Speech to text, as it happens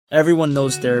Everyone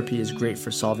knows therapy is great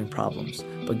for solving problems,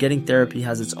 but getting therapy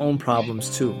has its own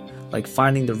problems too, like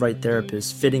finding the right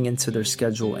therapist, fitting into their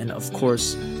schedule, and of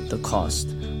course, the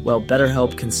cost. Well,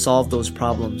 BetterHelp can solve those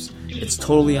problems. It's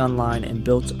totally online and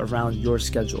built around your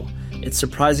schedule. It's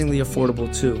surprisingly affordable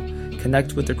too.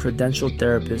 Connect with a credentialed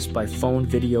therapist by phone,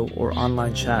 video, or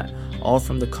online chat, all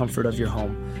from the comfort of your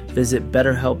home. Visit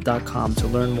BetterHelp.com to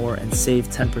learn more and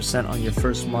save 10% on your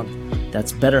first month.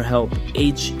 That's BetterHelp,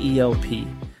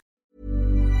 H-E-L-P.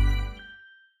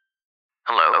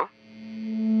 Hello?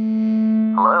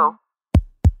 Hello?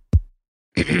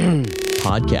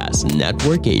 Podcast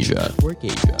Network Asia.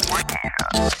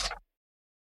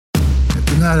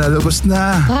 Ito na, lalabas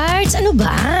na. Parts, ano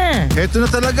ba? Ito na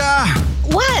talaga.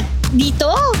 What?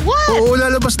 Dito? What? Oo,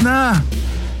 lalabas na.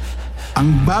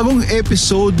 Ang bagong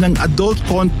episode ng adult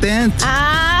content.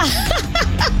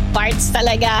 Parts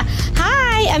talaga.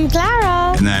 Hi, I'm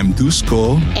Clara. And I'm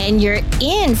Dusko. And you're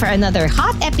in for another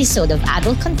hot episode of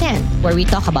Adult Content, where we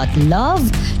talk about love,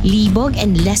 libog,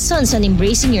 and lessons on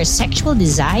embracing your sexual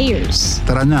desires.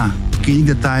 Tara na,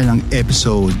 kinig na tayo ng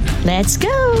episode. Let's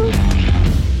go!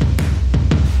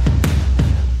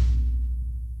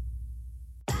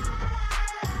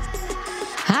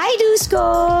 Hi, Dusko!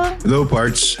 Hello,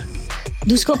 Parts.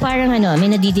 Dusko, parang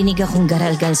may nadidinig akong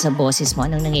garalgal sa boses mo.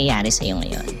 Anong nangyayari sa'yo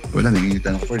ngayon? Wala,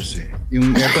 nangingitan ng Parts eh.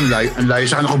 Yung eto, ang layo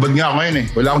sa kanakubad nga ako ngayon eh.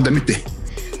 Wala akong damit eh.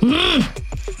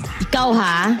 Ikaw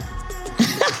ha?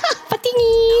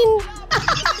 Patingin!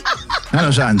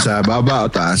 Ano saan? Sa baba o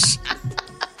taas?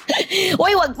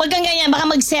 Uy, wag kang ganyan. Baka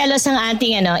magselos ang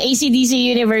ating ACDC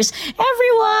universe.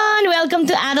 Everyone, welcome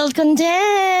to Adult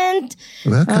Content.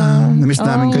 Welcome. Namiss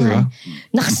namin kayo.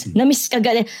 Namiss ka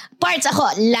galing. Parts ako,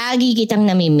 lagi kitang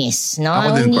namimiss. No?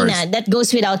 Ako din, Parts. That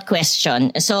goes without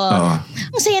question. So,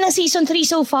 ang saya ng season 3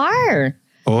 so far.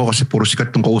 Oo, kasi puro sikat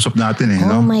tong kausap natin eh.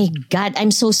 Oh no? my God, I'm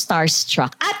so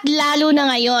starstruck. At lalo na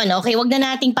ngayon, okay, wag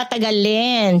na nating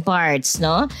patagalin, Parts,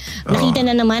 no? Nakita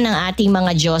na naman ang ating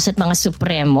mga Diyos at mga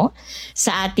Supremo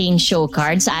sa ating show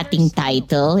card, sa ating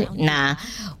title na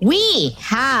we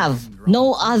have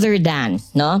no other than,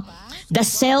 no? The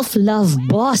self-love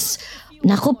boss.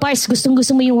 Naku, Parts,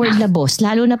 gustong-gusto mo yung word na boss,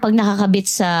 lalo na pag nakakabit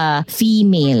sa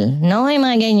female, no? Yung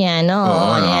mga ganyan, no?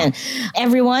 Yan.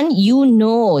 Everyone, you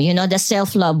know, the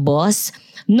self-love boss,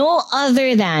 no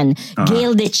other than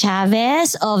Gayle de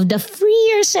Chavez of the Free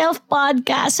Yourself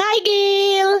podcast. Hi,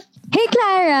 Gayle! Hey,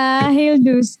 Clara! Hey,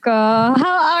 Dusko!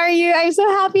 How are you? I'm so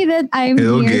happy that I'm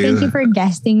Hello, here. Gayle. Thank you for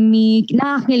guesting me.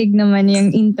 Nakakilig naman yung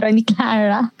intro ni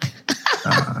Clara.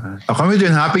 Kami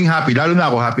din, happy. Lalo na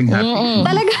ako, happy.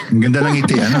 Talaga? Ang ganda ng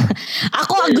ngiti, ano?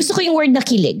 Ako, gusto ko yung word na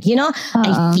kilig.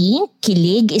 I think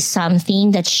kilig is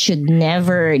something that should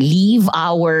never leave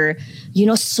our,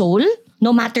 soul,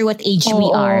 no matter what age we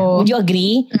are. Would you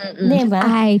agree? Diba?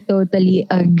 I totally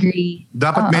agree.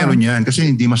 Dapat meron yan kasi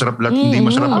hindi masarap pag walang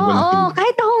kilig.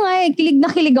 Kahit ako nga, kilig na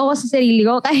kilig ako sa sarili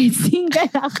ko kahit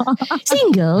single ako.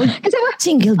 Single?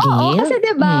 Single, Gayle? Oo, kasi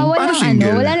diba,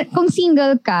 kung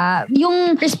single ka,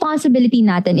 yung responsibility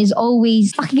natin is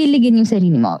always pakikiligin yung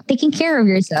sarili mo. Taking care of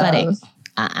yourself. Correct.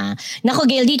 Nako,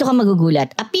 Gayle, dito ka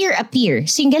magugulat. Appear.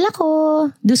 Single ako.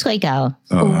 Dusko, ikaw.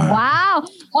 Wow!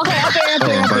 Okay,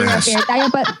 appear. Tayo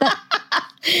pa...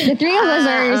 The three of us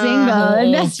are single.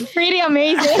 That's pretty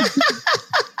amazing.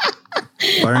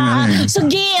 So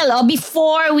Gayle,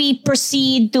 before we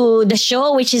proceed to the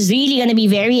show, which is really going to be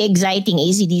very exciting,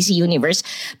 ACDC Universe,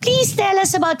 please tell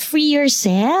us about Free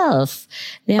Yourself.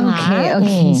 Diba?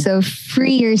 Okay. So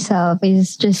Free Yourself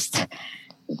is just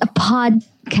a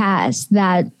podcast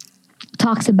that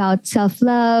talks about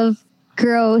self-love,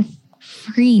 growth,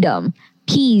 freedom,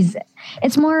 peace.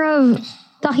 It's more of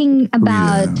talking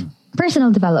about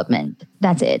personal development.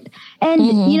 That's it. And,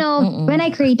 when I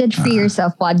created Free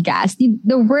Yourself podcast,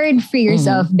 the word free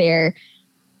yourself there,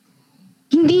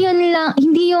 hindi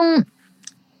yung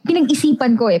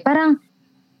pinag-isipan ko eh. Parang,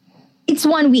 it's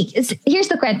 1 week.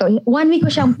 Here's the kwento. 1 week ko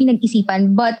siyang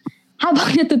pinag-isipan, but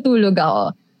habang natutulog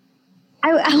ako,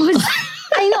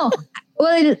 I know.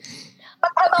 Well,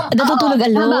 natutulog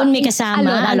alone, may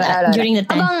kasama during the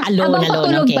time. Habang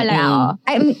patulog okay. pala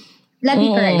ako. Let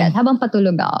me correct that. Habang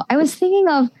patulog ako, I was thinking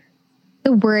of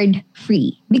the word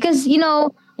free. Because, a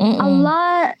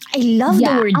lot... I love the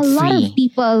word free. A lot of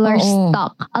people are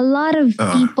stuck. A lot of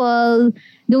people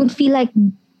don't feel like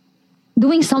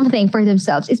doing something for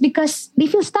themselves. It's because they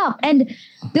feel stuck. And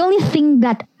the only thing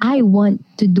that I want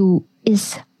to do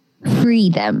is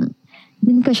free them.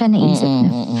 Dun ko siya naisip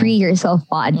na Free Yourself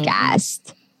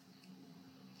podcast.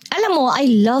 Alam mo, I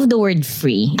love the word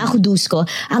free. Ako, Dusko,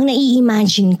 ang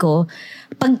nai-imagine ko,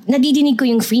 pag nadidinig ko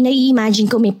yung free, nai-imagine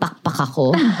ko may pakpak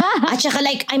ako. At saka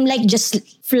like, I'm like just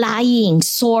flying,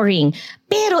 soaring.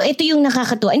 Pero ito yung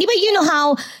nakakatuwa. Di ba, you know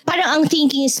how, parang ang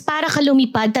thinking is, para ka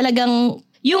lumipad, talagang,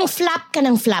 yung flap ka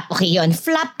ng flap. Okay, yun.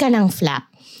 Flap ka ng flap.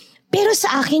 Pero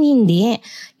sa akin, hindi.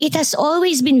 It has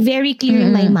always been very clear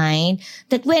in my mind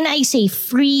that when I say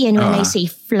free and when I say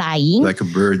flying, like a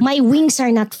bird. My wings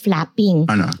are not flapping.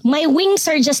 Ano? My wings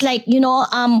are just like,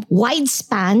 wide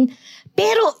span.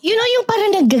 Pero, yung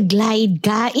parang nag-glide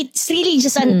ka. It's really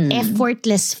just an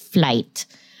effortless flight.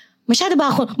 Masyado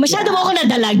ba ako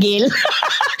nadala, Gayle?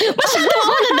 Masyado ba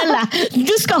ako nadala?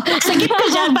 Diyos ko, sagip ka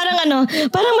dyan.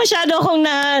 Parang masyado akong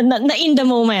na in the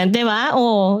moment. Di ba?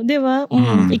 Oo, di ba?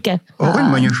 Ika. Okay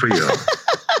naman yung free.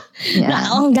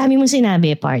 Ang dami mong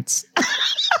sinabi, Parts.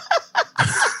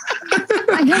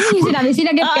 Ang dami yung sinabi.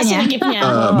 Sinagip ka niya. Sinagip niya.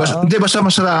 Basta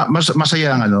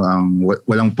masaya ang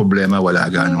walang problema, wala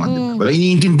gano'n. Wala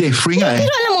iniintindi. Free nga eh.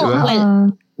 Pero alam mo, diba?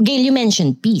 well, Gayle, you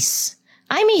mentioned peace.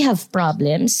 I may have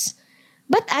problems,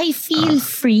 but I feel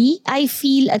free. I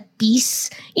feel at peace.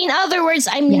 In other words,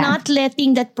 I'm not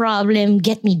letting that problem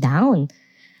get me down.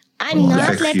 I'm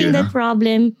not letting that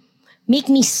problem make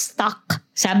me stuck.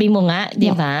 Sabi mo nga,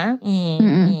 di ba?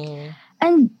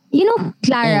 And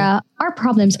Clara, our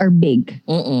problems are big.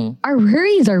 Our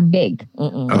worries are big.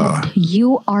 But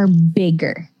you are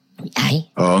bigger. Ay.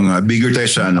 Oo nga, bigger tayo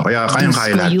sa ano. Kaya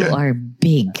kayang-kaya lahat. You are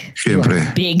big. Siyempre.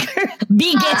 Bigger.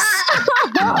 Biggest.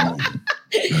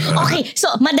 Okay, so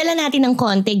madala natin ng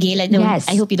konti, Gayle.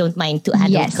 I hope you don't mind to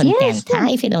adult content.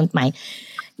 If you don't mind.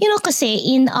 Kasi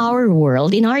in our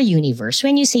world, in our universe,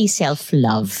 when you say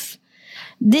self-love,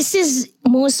 this is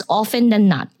most often than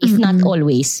not, if not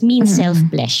always, means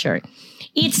self-pleasure.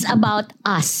 It's about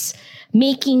us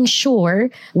making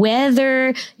sure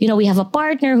whether, we have a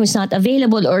partner who's not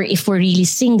available or if we're really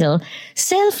single,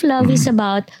 self-love is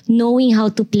about knowing how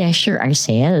to pleasure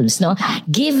ourselves, no?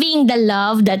 Giving the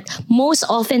love that most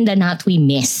often than not we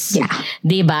miss. Yeah.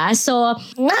 Diba? So,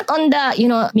 not on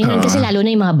the, minsan kasi lalo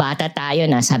na yung mga bata tayo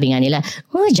na sabi nga nila,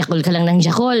 jakol ka lang ng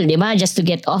jakol, diba? Just to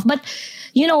get off. But,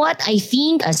 you know what? I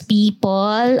think as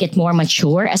people get more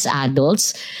mature, as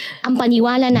adults, ang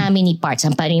paniwala namin ni Parts,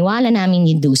 ang paniwala namin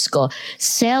ni Dusko,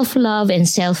 self-love and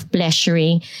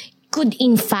self-pleasuring could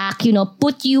in fact,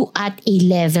 put you at a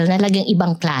level na lagang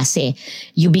ibang klase.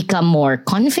 You become more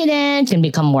confident, you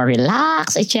become more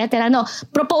relaxed, etc. No,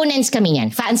 proponents kami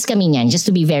niyan, fans kami niyan, just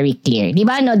to be very clear. Di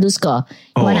ba, no, Dusko?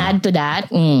 You wanna add to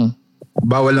that?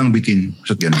 Bawal lang bitin.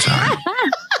 So, yan sa akin.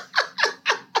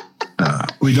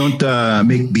 We don't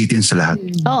make beatings sa lahat.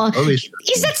 Always.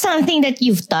 Is that something that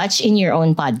you've touched in your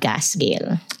own podcast,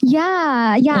 Gayle?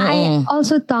 Yeah. I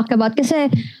also talk about, kasi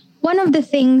one of the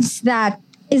things that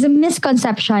is a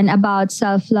misconception about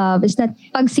self-love is that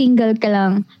pag single ka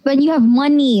lang, when you have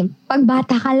money, pag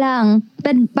bata ka lang,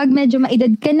 pag medyo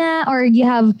maedad ka na, or you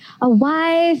have a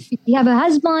wife, you have a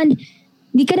husband,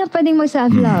 di ka na pwedeng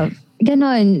mag-self-love.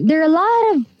 Ganon. There are a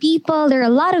lot of people, there are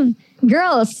a lot of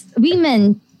girls,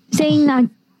 women, saying na,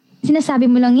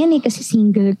 sinasabi mo lang yan kasi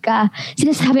single ka.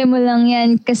 Sinasabi mo lang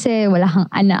yan kasi wala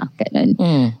kang anak. Ganun.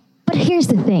 But here's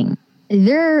the thing.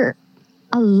 There are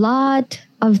a lot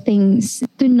of things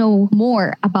to know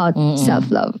more about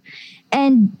self-love.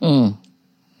 And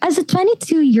as a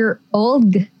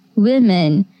 22-year-old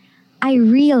woman, I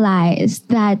realized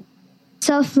that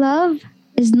self-love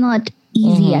is not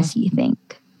easy as you think.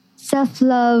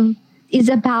 Self-love is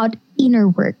about inner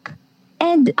work.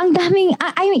 And ang daming,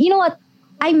 you know what?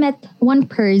 I met one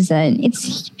person.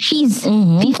 She's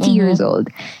 50 years old.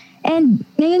 And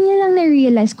ngayon niya lang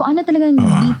na-realize ko ano talagang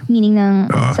deep meaning ng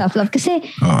self-love. Kasi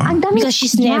ang daming... Because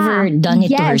she's never done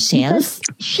it to herself?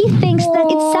 She thinks that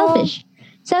it's selfish.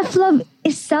 Self-love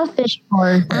is selfish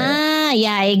for her.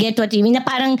 I get what you mean. Na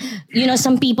parang,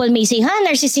 some people may say,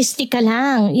 narcissistic ka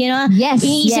lang. Yes,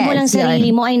 iniisip mo lang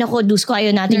sarili mo, ay naku, Dusko, ayaw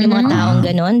natin yung mga taong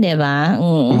ganon, diba?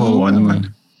 Oo,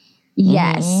 naman.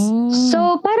 Yes.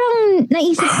 So, parang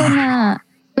naisip ko na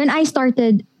when I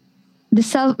started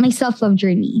my self-love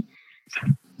journey,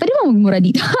 pwede mo magmura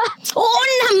dito? Oo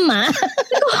naman!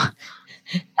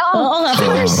 Oo nga.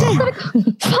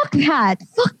 Fuck that.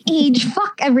 Fuck age.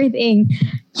 Fuck everything.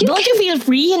 Don't you feel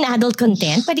free and adult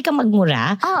content? Pwede ka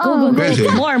magmura? Go.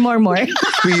 More.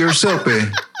 Free yourself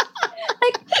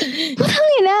Like, putang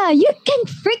ina, you can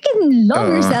freaking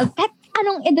love yourself kahit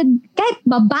anong edad, kahit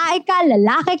babae ka,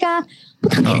 lalaki ka.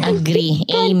 Agree.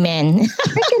 Amen.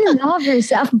 Freaking love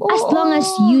yourself as long as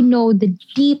you know the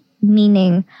deep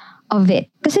meaning of it.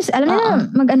 Kasi alam mo na,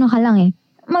 mag-ano ka lang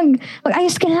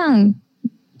mag-ayos ka lang.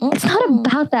 It's not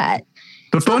about that.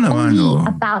 Totoo naman.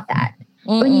 About that.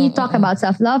 When you talk about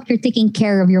self-love, you're taking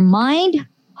care of your mind,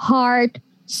 heart,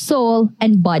 soul,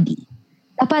 and body.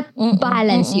 Dapat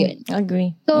balance yun.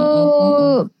 Agree.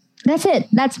 So, that's it.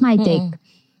 That's my take.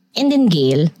 And then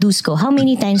Gayle, Dusko, how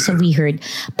many times have we heard,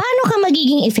 paano ka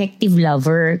magiging effective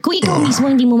lover kung ikaw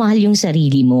mismo hindi mo mahal yung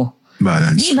sarili mo?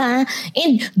 Balance. Diba?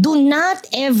 And do not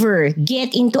ever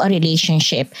get into a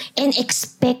relationship and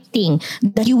expecting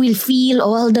that you will feel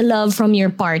all the love from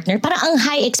your partner. Parang ang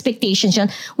high expectations yun.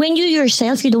 When you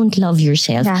yourself, you don't love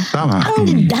yourself. Yeah. Tama.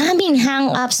 Ang daming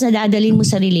hang-ups na dadalhin mo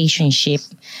sa relationship.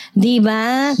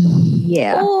 Diba?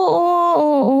 Yeah.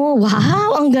 Oo.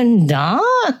 Wow, ang ganda.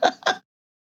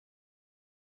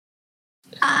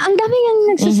 Ang daming ang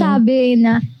nagsasabi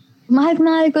na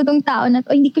mahal ko tong tao na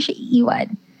to, hindi ko siya iiwan.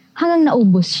 Hanggang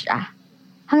naubos siya.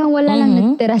 Hanggang wala lang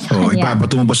nagtira sa kanya.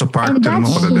 Ipapato mo ba sa And partner mo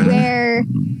that's pag ganun? where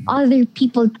other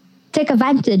people take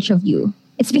advantage of you.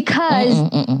 It's because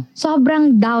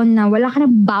sobrang down na, wala ka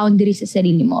ng boundary sa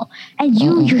sarili mo. And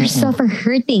you yourself are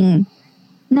hurting.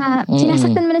 Na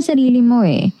sinasaktan mo na sarili mo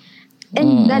eh.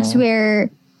 And that's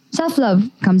where self-love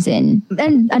comes in.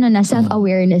 And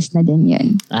self-awareness na din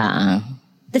yun.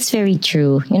 That's very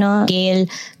true. You know, Gayle,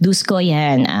 Dusko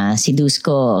yan. Si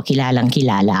Dusko, kilala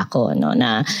ako. No?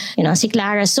 Na, you know, si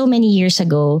Clara so many years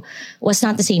ago was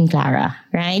not the same Clara.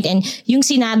 Right? And yung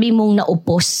sinabi mong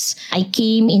naupos, I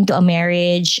came into a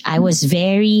marriage, I was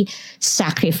very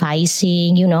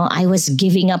sacrificing, you know, I was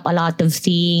giving up a lot of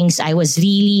things. I was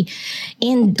really,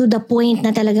 and to the point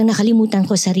na talagang nakalimutan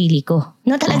ko sarili ko.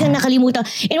 No, talagang nakalimutan.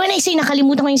 And when I say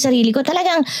nakalimutan ko yung sarili ko,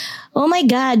 talagang, oh my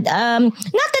God,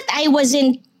 not that I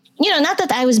wasn't, you know, not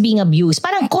that I was being abused.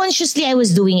 Parang consciously I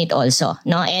was doing it also.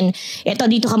 No? And eto,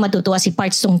 dito ka matutuwa, si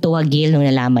Parts tong tuwa, Gayle, nung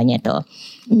nalaman niya to.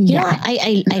 You know,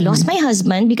 I lost my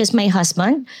husband because my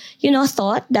husband, you know,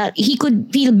 thought that he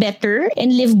could feel better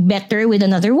and live better with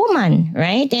another woman.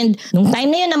 Right? And nung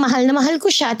time na yun, na mahal ko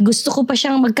siya at gusto ko pa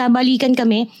siyang magkabalikan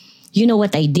kami, you know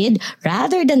what I did?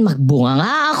 Rather than magbunga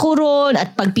nga ako ron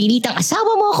at pagpilitang,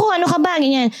 asawa mo ako, ano ka ba?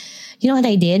 Ganyan. You know what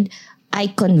I did? I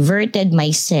converted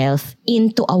myself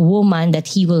into a woman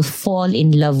that he will fall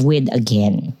in love with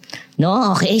again.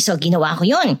 No? Okay, so ginawa ko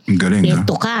yun. Galing,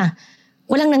 ito ka.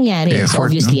 Walang nangyari. So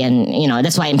Effort, obviously, no? and you know,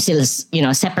 that's why I'm still, you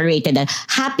know, separated and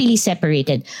happily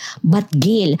separated. But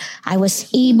Gayle, I was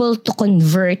able to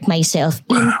convert myself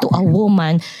into a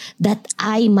woman that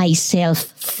I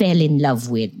myself fell in love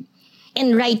with.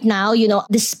 And right now, you know,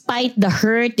 despite the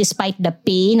hurt, despite the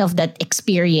pain of that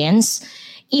experience,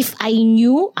 if I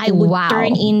knew I would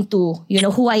turn into, you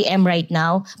know, who I am right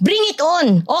now, bring it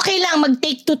on. Okay lang,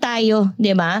 mag-take two tayo,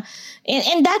 di ba?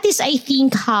 And that is, I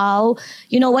think, how,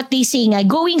 you know, what they say nga,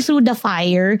 going through the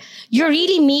fire, you're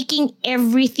really making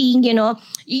everything, you know,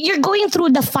 you're going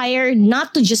through the fire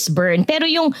not to just burn, pero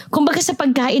yung, kumbaga sa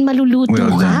pagkain, maluluto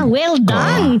ka. Well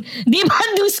done. Di ba,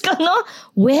 Dusko, no?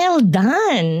 Well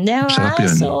done. Di ba?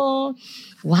 So,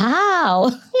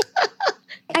 wow.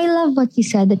 I love what you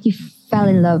said, that you fell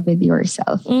in love with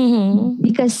yourself.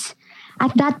 Because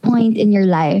at that point in your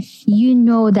life, you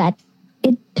know that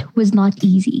it was not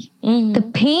easy. The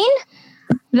pain,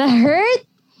 the hurt,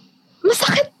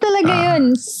 masakit talaga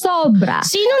yun. Sobra.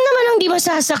 Sino naman ang di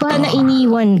masasaktan na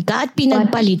iniwan ka at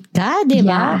pinagpalit ka, di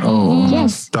ba?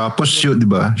 Yes. Tapos yun, di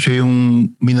ba? Siya yung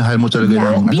minahal mo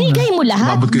talaga. Binigay mo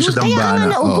lahat. Mabot kayo sa dambana. Kaya nga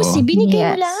naubos,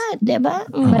 binigay mo lahat, di ba?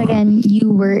 But again,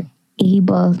 you were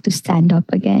able to stand up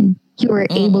again. You were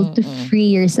able to free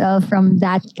yourself from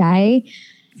that guy.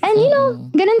 And you know,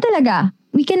 ganun talaga.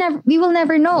 We will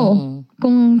never know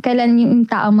kung kailan yung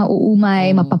tao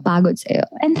mauumay, mapapagod sa'yo.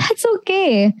 And that's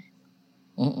okay.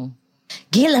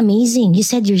 Gayle, amazing. You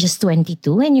said you're just 22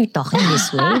 and you're talking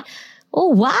this way.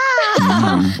 Oh,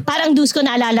 wow! Parang Dusko,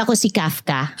 naalala ko si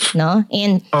Kafka, no?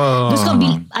 And Dusko,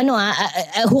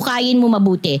 hukayin mo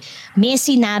mabuti. May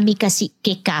sinabi kasi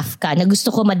kay Kafka na gusto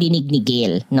ko madinig ni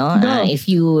Gayle, no? If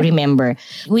you remember.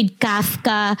 With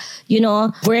Kafka, you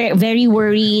know, we're very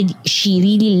worried. She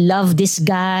really loved this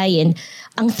guy and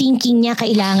ang thinking niya,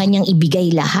 kailangan niyang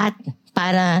ibigay lahat.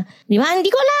 Para, di ba?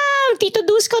 Hindi ko alam, Tito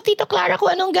Dusko, Tito Clara,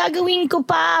 kung anong gagawin ko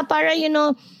pa para, you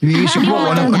know, Iniisip mo,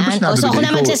 ano ba so ako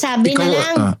na magsasabi na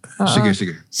lang.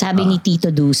 Sige. Sabi ni Tito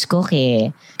Dusko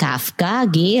kay Kafka,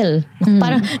 Gayle.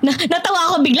 Parang,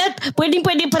 natawa ako bigla.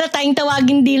 Pwede para tayong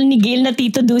tawagin deal ni Gayle na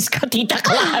Tito Dusko, Tita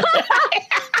Clara.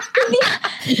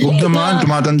 Huwag naman,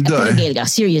 tumatanda eh. Gayle,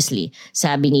 seriously,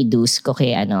 sabi ni Dusko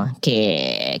kay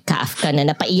Kafka na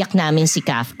napaiyak namin si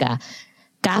Kafka.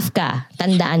 Kafka,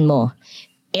 tandaan mo,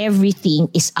 everything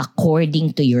is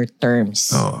according to your terms.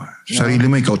 Sarili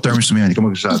mo, ikaw, terms mo yan. Ikaw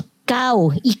magsasabi.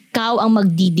 Ikaw ang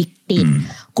magdidictate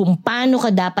kung paano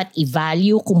ka dapat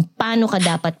i-value, kung paano ka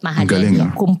dapat mahalin,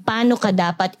 Galing, kung paano ka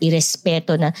dapat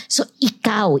irespeto na. So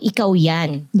ikaw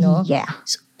yan, no? Yeah.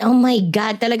 So, oh my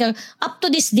God, talagang up to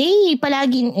this day,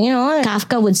 palagi,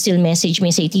 Kafka would still message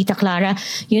me, say, Tita Clara,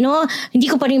 hindi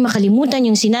ko pa rin makalimutan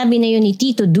yung sinabi na yun ni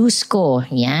Tito Dusko.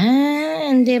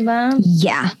 Yan, di ba?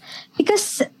 Yeah.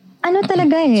 Because,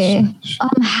 talaga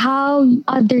how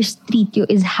others treat you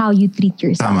is how you treat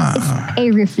yourself. Tama. It's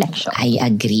a reflection. I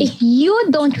agree. If you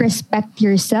don't respect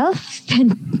yourself,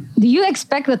 then do you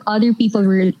expect that other people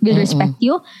will respect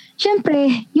you?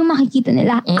 Siyempre, yung makikita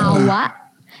nila, awa.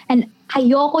 And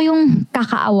ayoko yung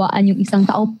kakaawaan yung isang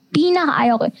tao.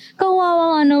 Pinaka-ayaw ko.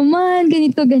 Kawawa naman,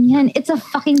 ganito, ganyan. It's a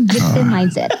fucking victim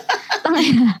mindset.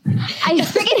 I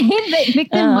freaking hate the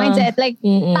victim mindset. Like,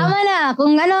 tama na.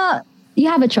 Kung you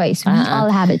have a choice. We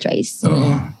all have a choice.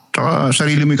 Tsaka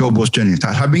sarili mo ikaw, boss, dyan.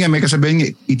 Sabi nga, may kasabihan nga,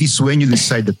 it is when you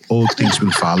decide that all things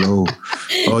will follow.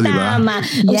 Di ba? Tama.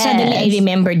 Oh, suddenly I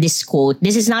remember this quote.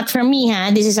 This is not from me,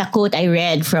 ha? This is a quote I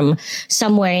read from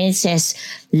somewhere. And it says,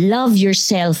 love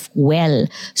yourself well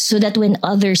so that when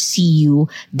others see you,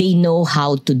 they know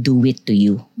how to do it to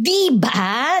you. Diba?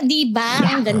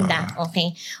 Yeah. Ang ganda.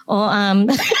 Okay.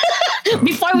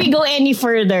 Before we go any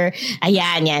further,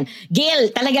 yan. Gayle,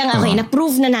 talagang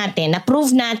na-prove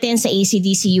natin sa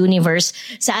ACDC universe,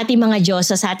 sa ating mga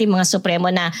Diyosa, sa ating mga Supremo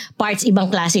na parts ibang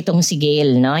klase itong si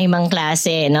Gayle, no? Ibang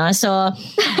klase, no? So,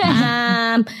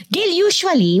 Gayle,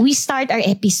 usually, we start our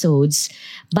episodes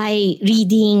by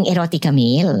reading Erotica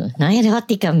Mail. No?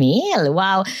 Erotica Mail.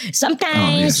 Wow.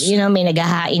 Sometimes, may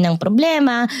naghahain ng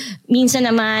problema. Minsan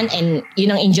naman, and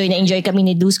yun ang enjoy kami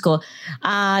ni Dusko,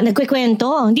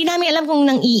 nagkwekwento. Hindi namin alam kung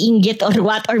nang iinggit or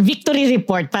what, or victory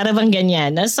report, para bang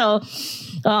ganyan. No? So,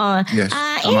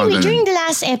 anyway, during the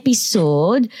last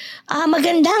episode,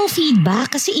 magandang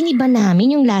feedback kasi iniba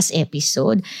namin yung last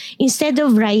episode. Instead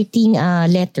of writing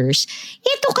letters,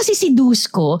 ito kasi si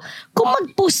Dusko, kung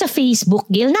mag-post sa Facebook,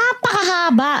 Gayle,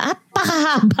 napakahaba.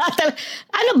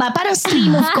 Parang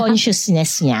stream of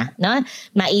consciousness niya. No?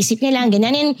 Maisip niya lang,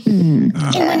 ganyan. And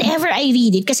whenever I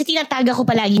read it, kasi tinataga ko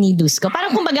palagi ni Dusko,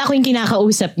 parang kumbaga ako yung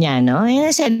kinakausap niya. No? And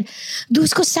I said,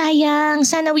 Dusko, sayang,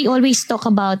 sana we always talk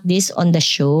about this on the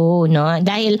show. No?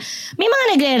 Dahil may mga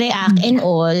nagre-react and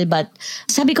all, but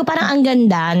sabi ko parang ang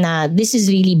ganda na this is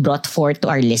really brought forth to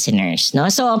our listeners. No?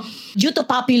 So, due to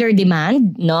popular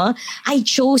demand, no, I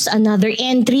chose another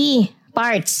entry.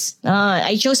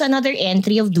 I chose another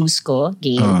entry of Dusko,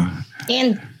 Gayle.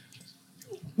 And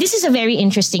this is a very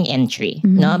interesting entry,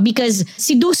 no? Because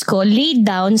si Dusko laid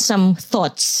down some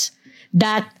thoughts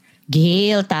that,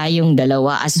 Gayle, tayong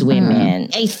dalawa as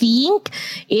women, I think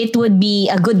it would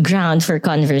be a good ground for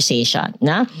conversation.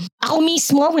 Na? Ako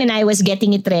mismo, when I was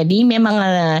getting it ready, may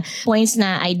mga points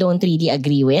na I don't really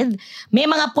agree with. May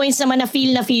mga points naman na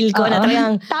feel ko na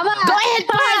talagang, tama, go ahead,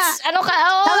 Parts! Ano ka?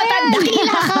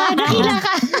 Dakila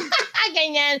ka.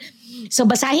 Ganyan. So,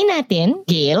 basahin natin,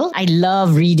 Gayle. I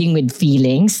love reading with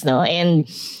feelings, no? And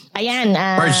ayan.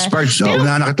 Parts,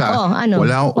 unahan na kita.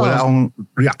 Wala akong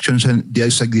reaction sa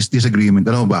disagreement.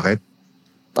 Alam mo bakit?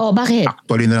 Bakit?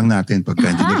 Actually na lang natin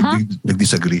pagka hindi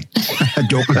nag-disagree.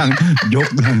 Joke lang.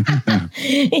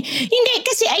 Hindi,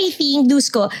 kasi I think,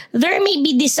 Dusko, there may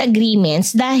be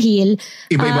disagreements dahil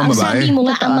iba-ibang babae. Sabi mo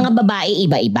nga, ang mga babae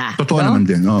iba-iba. Totoo naman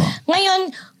din.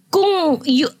 Ngayon, kung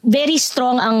very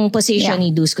strong ang position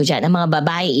ni Dusko dyan, ang mga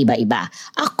babae iba-iba.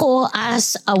 Ako,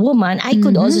 as a woman, I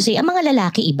could also say, ang mga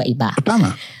lalaki iba-iba.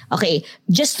 Tama. Okay,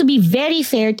 just to be very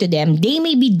fair to them, they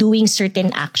may be doing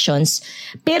certain actions,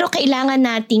 pero kailangan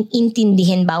nating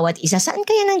intindihin bawat isa. Saan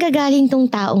kaya nanggagaling tong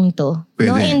taong to?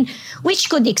 No? And which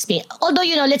could explain. Although,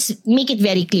 let's make it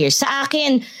very clear. Sa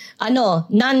akin,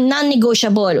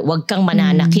 non-negotiable. Huwag kang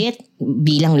mananakit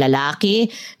bilang lalaki.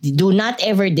 Do not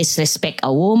ever disrespect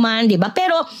a woman, di ba?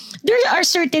 Pero there are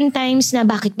certain times na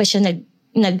bakit pa siya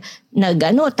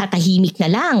tatahimik na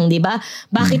lang, di ba?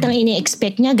 Bakit ang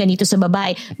ini-expect niya ganito sa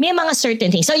babae? May mga certain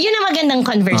things. So, yun ang magandang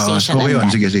conversation. Okay yun.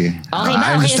 Sige. Okay ba?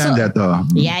 I understand that.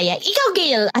 Yeah. Ikaw,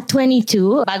 Gayle, at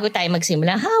 22, bago tayo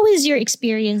magsimula, how is your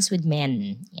experience with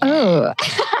men? Yeah.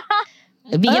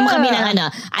 Bigyan mo kami ng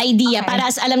idea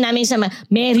para alam namin sa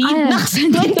married na.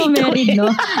 Married, no?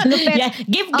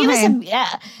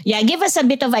 Give us a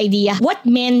bit of idea. What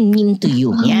men mean to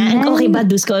you? Yan. Okay ba,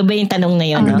 Dusko? Ba yung tanong na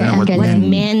yun? What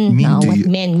men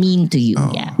mean to you?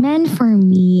 Yeah. Men for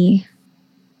me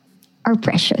are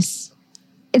precious.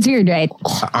 It's weird, right?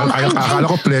 Akala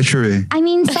ko pleasure eh. I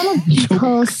mean, some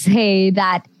people say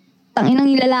that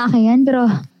tanginang nilalaki yan,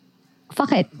 pero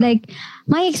fuck it. Like,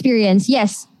 my experience,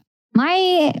 yes,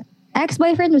 my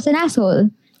ex-boyfriend was an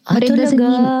asshole. But it doesn't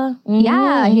mean...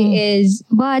 Yeah, he is.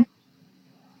 But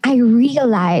I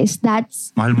realized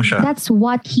Mahal mo siya. that's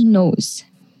what he knows.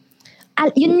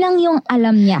 Yun lang yung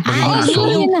alam niya.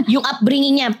 Yung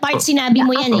upbringing niya. Part sinabi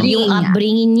mo yan eh. Yung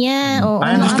upbringing niya.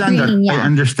 I understand that. I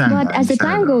understand. But as the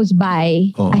time goes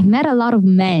by, I met a lot of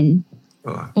men.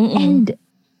 And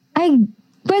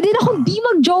pwede na akong di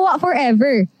mag-jowa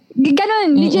forever.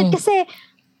 Ganon. Legit. Kasi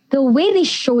the way they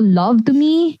show love to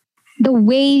me, the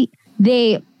way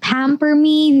they pamper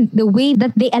me, the way that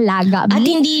they alaga me. At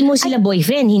hindi mo sila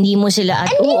boyfriend, hindi mo sila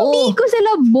hindi ko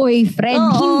sila boyfriend.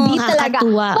 Hindi talaga.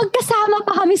 Magkasama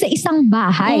pa kami sa isang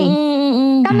bahay.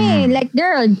 Kami, like, there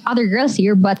are other girls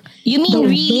here, but you mean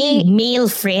really male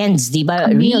friends, di ba?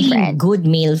 Really good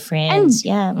male friends.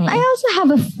 And I also have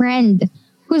a friend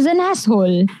who's an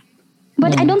asshole,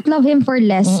 but I don't love him for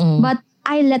less, but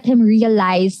I let him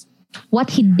realize what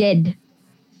he did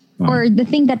or the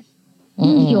thing that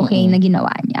hindi okay na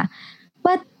ginawa niya.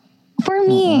 But for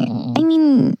me, I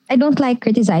mean, I don't like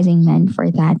criticizing men for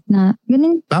that. Na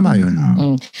ganun. Tama yun.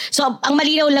 So, ang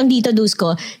malinaw lang dito,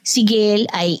 Dusko, si Gayle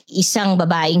ay isang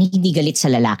babaeng hindi galit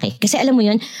sa lalaki. Kasi alam mo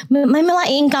yun, may mga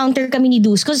encounter kami ni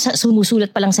Dusko,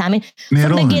 sumusulat pa lang sa amin.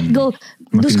 From the get-go,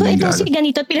 Dusko, ito si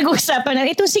ganito, pinag-uusapan na,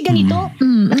 ito si ganito.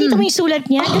 Nakita mo yung sulat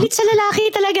niya? Galit sa lalaki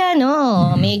talaga, no?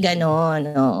 May ganon,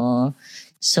 oo.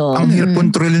 So, ang hirap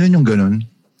kontrolin nun yung ganon.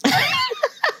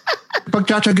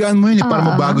 Pagtsatsagaan mo yun para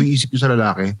mabago yung isip nyo sa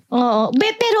lalaki. Oo.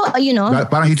 Pero, you know.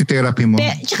 Parang hiti-therapy mo.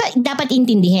 Tsaka dapat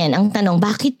intindihin ang tanong,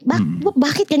 bakit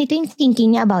ganito yung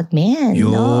thinking niya about men?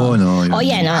 Yun.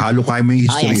 Yan. Halo kayo mo yung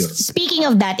history. Speaking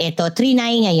of that, ito,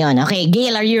 3-9 ngayon. Okay,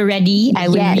 Gayle, are you ready? I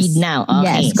will read now.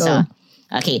 Okay, yes, go.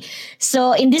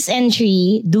 So in this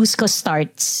entry, Dusko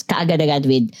starts kaagad-agad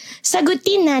with,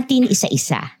 sagutin natin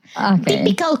isa-isa. Okay.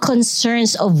 Typical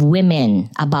concerns of women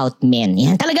about men.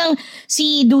 Yan. Talagang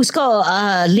si Dusko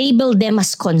labeled them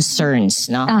as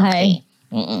concerns. No? Okay.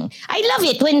 I love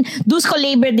it when Dusko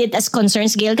labeled it as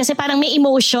concerns, Gayle, kasi parang may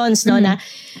emotions, no, na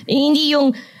hindi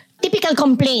yung typical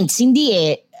complaints. Hindi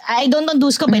eh. I don't know,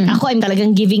 Dusko, but ako, I'm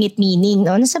talagang giving it meaning.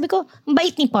 No? Sabi ko, ang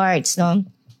bait ni Parts. No?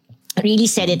 Really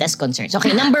said it as concerns.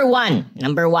 Okay, number one,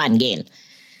 Gayle.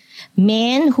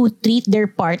 Men who treat their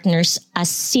partners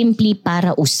as simply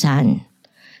parausan.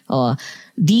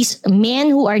 These men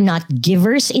who are not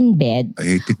givers in bed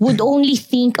would only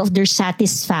think of their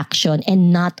satisfaction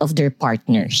and not of their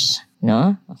partners.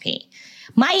 No? Okay.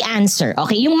 My answer.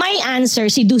 Okay, yung my answer,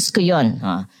 si Dusko yun.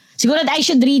 Siguro I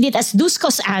should read it as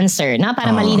Dusko's answer, na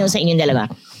para malinaw sa inyong dalawa.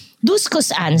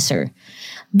 Dusko's answer.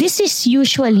 This is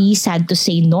usually, sad to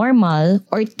say, normal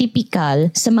or typical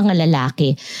sa mga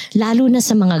lalaki, lalo na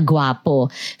sa mga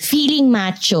gwapo, feeling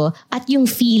macho at yung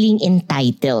feeling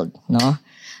entitled, no?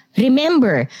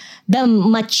 Remember, the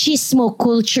machismo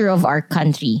culture of our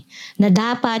country, na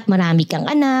dapat marami kang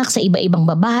anak sa iba-ibang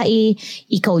babae,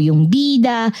 ikaw yung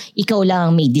bida, ikaw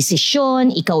lang ang may desisyon,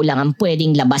 ikaw lang ang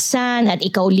pwedeng labasan, at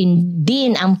ikaw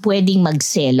din ang pwedeng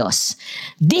magselos.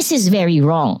 This is very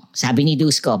wrong, sabi ni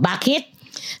Dusko. Bakit?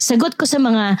 Sagot ko sa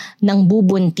mga nang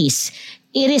bubuntis,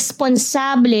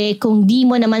 irresponsable kung di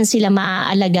mo naman sila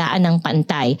maaalagaan ng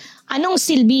pantay. Anong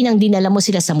silbi nang dinala mo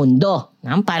sila sa mundo?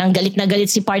 Parang galit na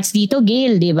galit si Parts dito,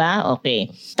 Gayle, di ba?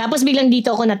 Okay. Tapos biglang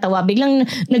dito ako natawa. Biglang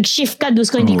nag-shift ka,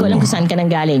 Dusko, hindi ko alam kung saan ka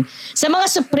nang galing. Sa mga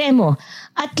supremo,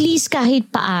 at least kahit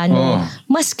paano,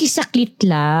 maski saklit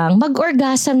lang,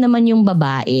 mag-orgasm naman yung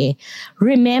babae.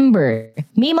 Remember,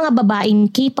 may mga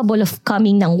babaeng capable of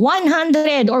coming ng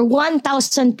 100 or 1,000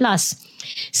 plus.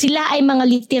 Sila ay mga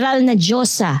literal na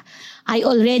diyosa. I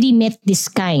already met this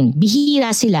kind.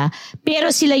 Bihira sila, pero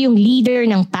sila yung leader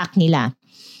ng pack nila.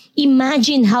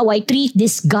 Imagine how I treat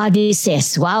these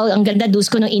goddesses. Wow, ang ganda,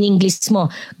 Dusko, ng in English mo.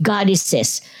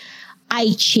 Goddesses.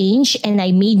 I changed and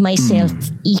I made myself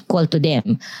equal to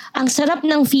them. Ang sarap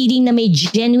ng feeling na may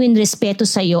genuine respeto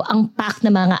sa'yo ang pack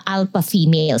ng mga alpha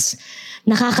females.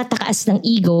 Nakakatakas ng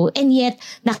ego and yet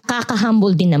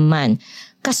nakaka-humble din naman.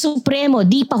 Kasupremo,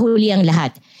 di pa huli ang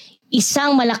lahat.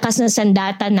 Isang malakas na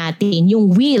sandata natin,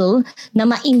 yung will na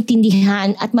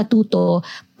maintindihan at matuto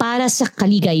para sa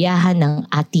kaligayahan ng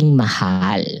ating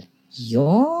mahal.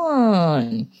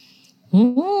 Yun.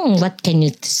 What can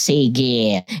you say,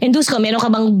 Gayle? And Dusko, meron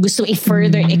ka bang gusto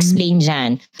i-further explain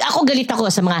dyan? Ako galit ako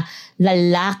sa mga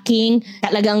lalaking,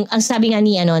 talagang, ang sabi nga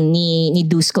ni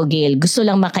Dusko, Gayle, gusto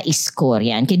lang maka-score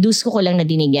yan. Kay Dusko ko lang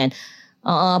nadinig yan.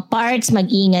 Parts,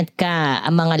 mag-ingat ka.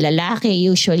 Ang mga lalaki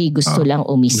usually gusto lang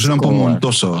umiscore. Gusto lang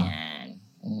pumuntos,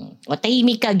 O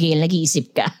tahimik ka, Gayle, nag-iisip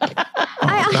ka.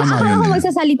 Ako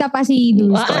magsasalita pa si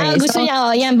Dusko. Gusto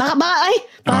niya, yan. Baka,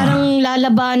 parang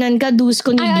lalabanan ka,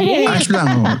 Dusko ni Gayle. Ayos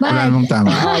lang, wala namang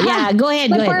tama. Yeah, go ahead,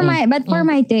 but for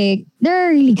my take, there are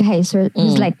really guys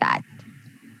who's like that.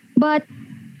 But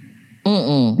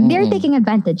they're taking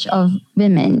advantage of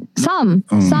women. Some.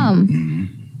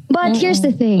 But here's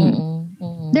the thing.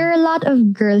 There are a lot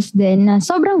of girls din na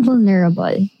sobrang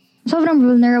vulnerable.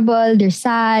 They're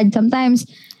sad. Sometimes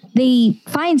they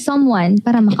find someone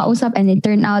para makausap and it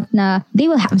turn out na they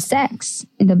will have sex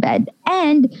in the bed.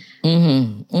 And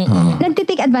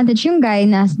nagtitake advantage yung guy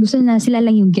na gusto na sila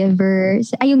lang yung giver.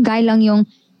 Ay, yung guy lang yung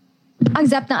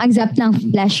accept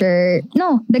ng pleasure.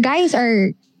 No, the guys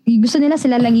are, gusto nila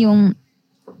sila lang yung,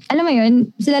 alam mo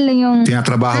yun, sila lang yung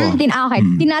tinatrabaho.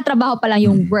 Tinatrabaho pa lang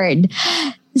yung word.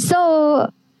 So,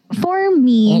 for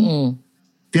me,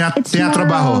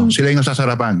 tinatrabaho. Sila yung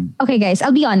nasasarapan. Okay guys,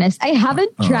 I'll be honest. I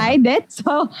haven't tried it.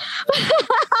 So,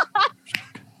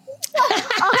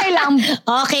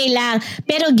 Okay lang.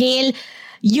 Pero Gayle,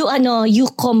 you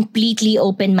completely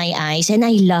open my eyes and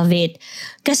I love it.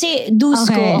 Kasi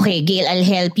Dusko, okay Gayle, I'll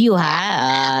help you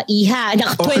ha. Iha,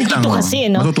 naka-22 kasi,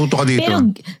 no? Matututo ka dito. Pero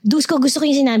Dusko, gusto ko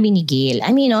yung sinabi ni Gayle.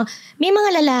 I mean, may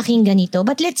mga lalaking ganito,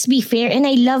 but let's be fair, and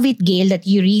I love it, Gayle, that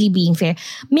you're really being fair.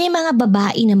 May mga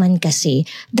babae naman kasi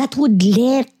that would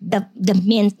let the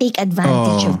men take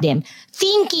advantage of them.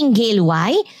 Thinking, Gayle,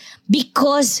 why?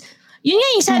 Because yun nga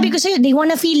yung sabi ko sa'yo, they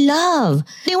wanna feel love.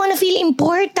 They wanna feel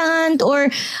important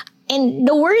and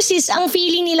the worst is, ang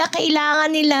feeling nila,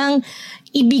 kailangan nilang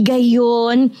ibigay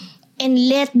yun and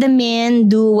let the men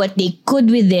do what they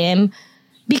could with them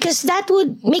because that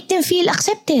would make them feel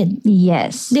accepted.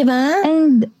 Yes. Diba?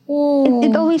 And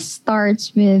it always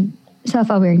starts with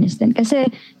self-awareness din. Kasi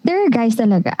there are guys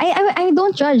talaga. I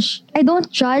don't judge. I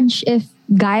don't judge if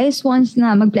guys wants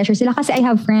na mag-pleasure sila kasi I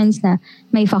have friends na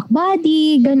may fuck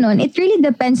body, ganun. It really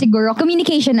depends siguro.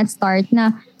 Communication at start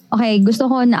na, okay, gusto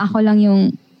ko na ako lang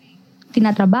yung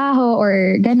tinatrabaho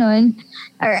or ganun.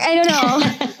 Or I don't know.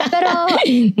 Pero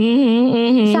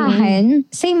sa akin,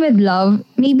 same with love,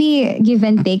 maybe give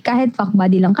and take kahit fuck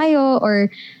body lang kayo or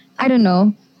I don't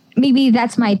know. Maybe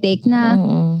that's my take na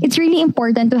it's really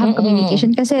important to have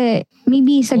communication kasi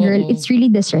maybe sa girl, it's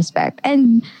really disrespect.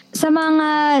 And sa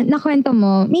mga nakwento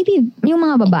mo, maybe yung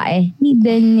mga babae, need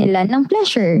din nila ng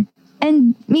pleasure.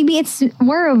 And maybe it's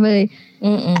more of a,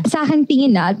 sa akin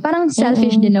tingin na, parang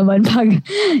selfish din naman pag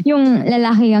yung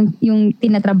lalaki yung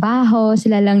tinatrabaho,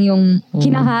 sila lang yung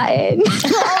kinakain.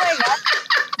 Oh my God.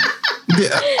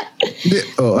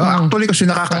 Actually kasi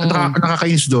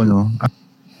nakakainis doon, no?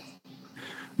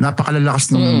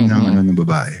 Napakalalakas ng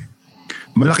babae.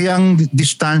 Malaki ang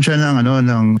distansya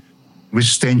ng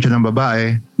resistensya ng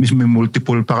babae. Mismo may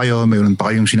multiple pa kayo, mayroon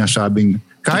pa kayong sinasabing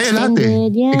kaya lahat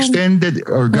yeah. Extended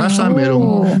orgasm,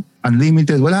 mayroong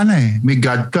unlimited, wala na eh. May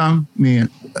God cam, may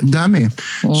dami.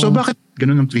 So bakit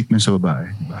ganun ang treatment sa babae?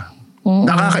 Diba?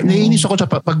 Naiinis ako sa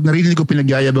pag narinig ko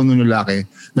pinagyayabang ng lalaki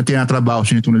na tinatrabaho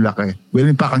siya nitong lalaki. Well,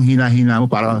 may pakang hina-hina mo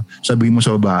para sabihin mo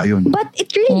sa babae yun. But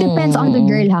it really depends on the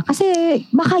girl ha. Kasi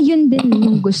baka yun din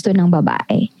yung gusto ng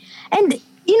babae. And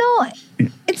you know,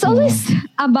 it's always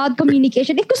about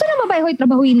communication. If gusto ng babae, hoy,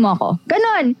 trabahuin mo ako.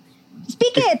 Ganon.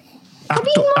 Speak it.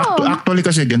 Sabihin mo. Actually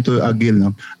kasi, ganito, Gayle,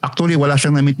 no? Actually, wala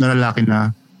siyang na-meet na lalaki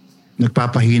na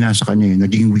nagpapahina sa kanya,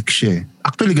 naging weak siya.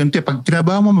 Actually, ganito, pag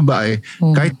tinabaho mo babae,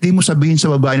 kahit di mo sabihin sa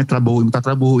babae na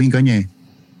tatrabahuin ka niya eh.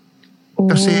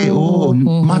 Kasi,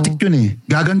 matik yun eh.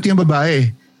 Gaganti ang babae.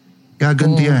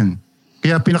 Gaganti yan.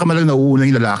 Kaya pinakamalang nauuna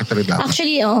yung lalaki talaga.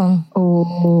 Actually,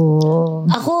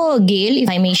 ako, Gayle, if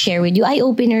I may share with you,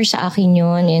 eye-opener sa akin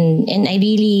yun. And I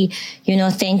really,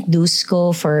 thank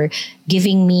Dusko for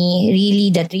giving me really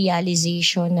that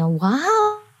realization na,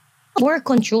 wow, more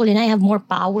control and I have more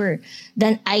power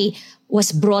than I was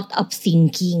brought up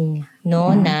thinking.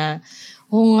 No? Na,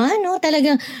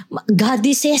 talagang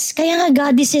goddesses. Kaya nga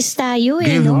goddesses tayo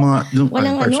eh, Gayle, no?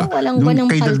 walang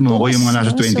paltos. Mo ko yung mga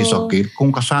nasa 20s so, Gayle,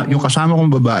 yung kasama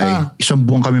kong babae, isang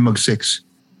buwan kami mag-sex.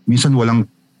 Minsan walang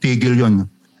tigil yon.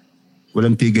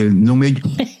 Walang tigil. Nung medyo...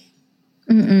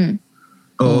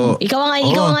 Ikaw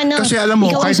ang kasi alam mo,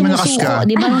 kahit malakas ka,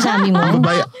 di ba ang sabi mo?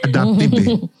 Babae, adaptive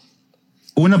eh.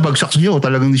 Una, bagsak sa'yo,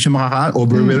 talagang hindi siya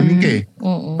overwhelming ka eh.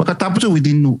 Pagkatapos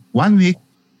within 1 week,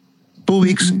 2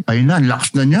 weeks, ayun na,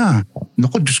 lakas na niya.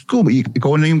 Naku, Diyos ko,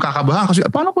 ikaw na yung kakabahan kasi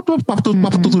paano ko ito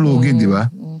papatutulugin, di ba?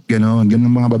 Ganon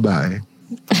mga babae.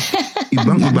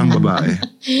 Ibang babae.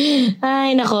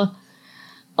 Ay, nako.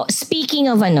 Speaking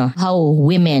of how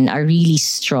women are really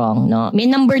strong, no? May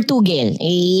number 2, Gayle.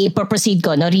 I-proceed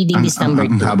ko, no? Reading this number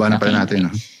 2. Ang haba na pala natin,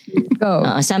 no? Go.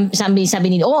 Sabi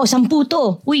nila, 10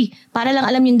 to. Uy, para lang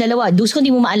alam yung dalawa. Dus ko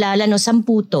hindi mo maalala, no? 10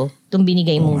 to. Itong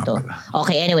binigay mo to.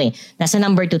 Okay, anyway. Nasa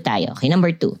number 2 tayo. Okay, number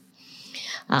 2.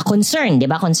 Concern, di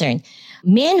ba? Concern.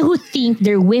 Men who think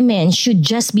their women should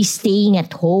just be staying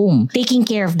at home, taking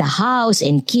care of the house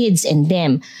and kids and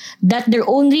them, that their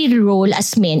only role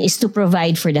as men is to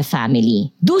provide for the family.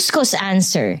 Dusko's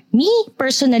answer, me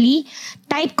personally,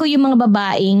 type ko yung mga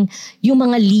babaeng, yung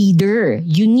mga leader,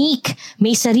 unique,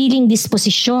 may sariling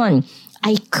disposisyon.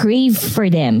 I crave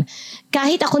for them.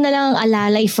 Kahit ako na lang ang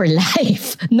alalay for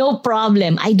life, no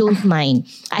problem, I don't mind.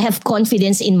 I have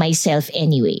confidence in myself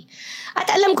anyway.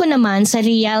 At alam ko naman sa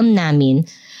realm namin,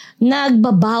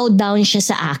 nagbabow down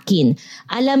siya sa akin.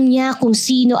 Alam niya kung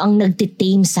sino ang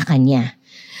nagtitame sa kanya.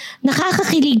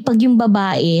 Nakakakilig pag yung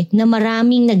babae na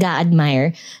maraming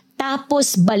nag-a-admire,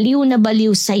 tapos baliw na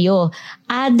baliw sa'yo.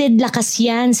 Added lakas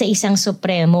yan sa isang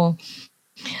supremo.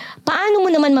 Paano mo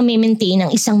naman ma-maintain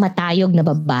ang isang matayog na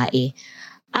babae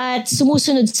at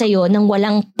sumusunod sa'yo ng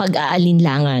walang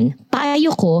pag-aalinlangan?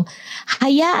 Payo ko,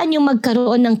 hayaan yung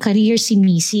magkaroon ng career si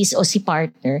misis o si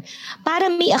partner para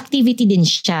may activity din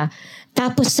siya.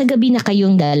 Tapos sa gabi na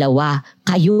kayong dalawa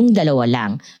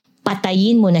lang,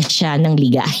 patayin mo na siya ng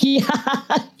ligaya.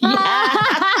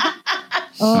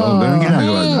 Ganun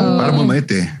ginagawa. Para bumait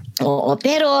eh. Oo,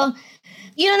 pero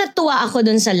natuwa ako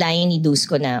dun sa line ni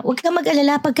Dusko na huwag kang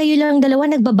mag-alala, pag kayo lang dalawa,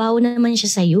 nagbabaw na naman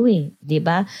siya sa'yo eh.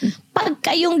 Diba? Pag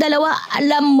kayong dalawa,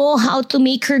 alam mo how to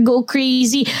make her go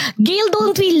crazy. Gayle,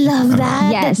 don't we love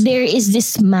that? Yes. That there is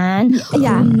this man who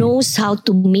knows how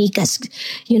to make us,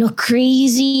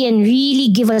 crazy and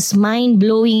really give us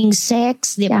mind-blowing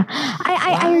sex. Diba?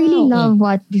 Yeah. I really love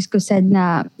what Dusko said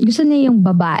na gusto niya yung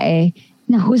babae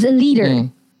na who's a leader.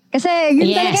 Kasi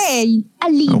yun talaga a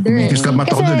leader. Kasi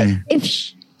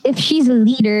if she's a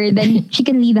leader, then she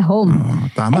can lead the home.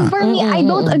 Tama. And for me, I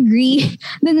don't agree.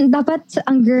 Then dapat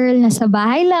ang girl nasa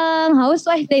bahay lang,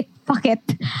 housewife, fuck it.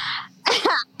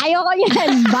 Ayoko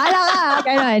yan. Bala ka.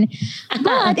 Ganun.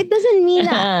 But it doesn't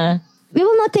mean na we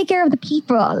will not take care of the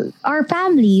people, our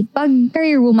family, pag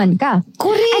career woman ka.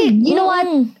 Correct. And you know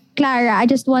what? Clara, I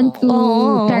just want to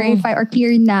clarify or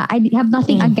clear na I have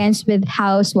nothing against with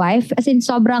housewife. As in,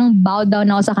 sobrang bow down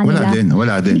ako sa kanila.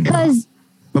 Wala din. Because,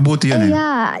 mabuti yan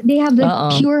yeah, they have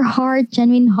like pure heart,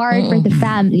 genuine heart for the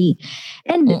family.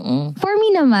 And for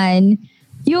me naman,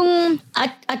 yung...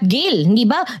 At Gayle, hindi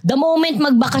ba? The moment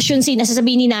magbakasyon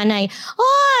nasasabihin ni nanay,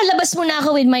 labas mo na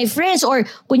ako with my friends. Or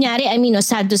kunyari,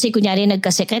 sad to say, kunyari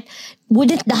nagkasakit,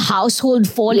 wouldn't the household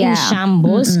fall in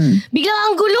shambles? Biglang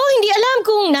ang gulo, hindi alam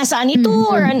kung nasaan ito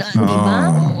or ano, di ba?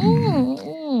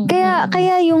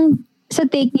 Kaya yung sa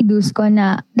take ni Dusko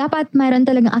na dapat mayroon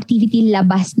talagang activity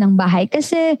labas ng bahay.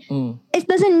 Kasi it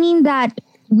doesn't mean that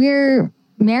we're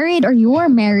married or you're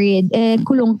married,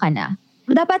 kulong ka na.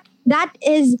 Dapat that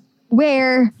is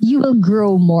where you will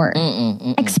grow more.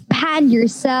 Expand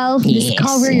yourself,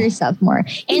 discover yourself more.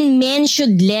 And men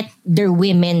should let their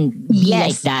women be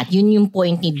like that. Yun yung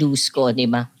point ni Dusko,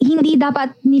 di ba? Hindi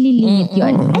dapat nililimit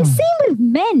yun. And same with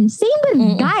men, same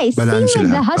with guys, Balance same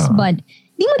with the sila. husband.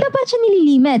 Di mo dapat siya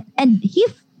nililimit. And he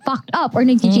fucked up or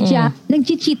nag-cheat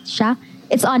siya,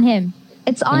 it's on him.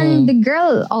 It's on the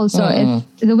girl also if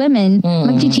the women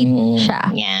mag-cheat siya.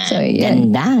 Yeah. So,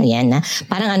 yan. Ganda. Yan na.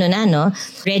 Parang no?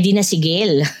 Ready na si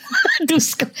Gayle.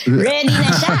 Dusko. Ready na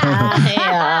siya.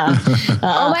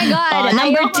 Oh my God.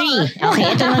 Number 3. Okay,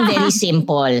 ito naman very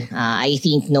simple. I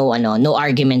think no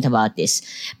argument about this.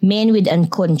 Men with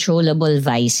uncontrollable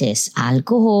vices.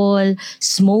 Alcohol,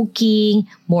 smoking,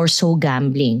 more so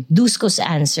gambling. Dusko's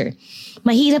answer.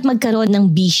 Mahirap magkaroon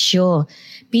ng bisyo.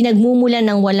 Pinagmumulan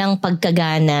ng walang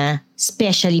pagkagana,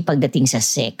 especially pagdating sa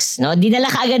sex. No? Dinala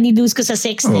ka agad ni Dusko sa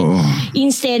sex.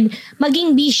 Instead,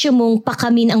 maging bisyo mong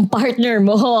pakamin ang partner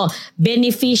mo.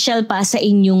 Beneficial pa sa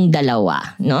inyong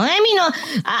dalawa. No?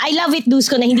 I love it,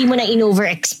 Dusko, na hindi mo na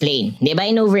in-over-explain. Di ba?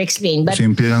 In-over-explain. But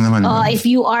simple lang naman. If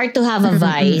you are to have a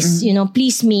vice,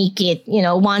 please make it,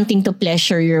 wanting to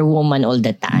pleasure your woman all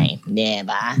the time. Di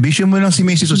ba? Bisyo mo lang si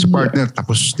Mrs. o si partner,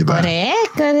 tapos, di ba?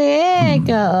 Correct.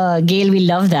 Gayle will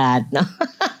love that. No?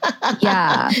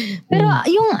 Yeah. Pero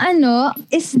yung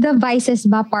is the vices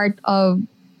ba part of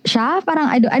siya?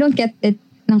 Parang I don't get it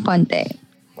ng konti.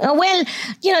 Well,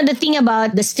 the thing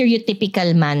about the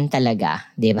stereotypical man talaga,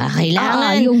 di ba?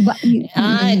 Kailangan,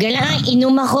 kailangan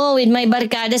inom ako with my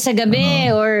barkada sa gabi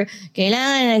or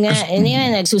kailangan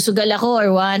nagsusugal ako or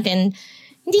what, and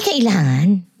hindi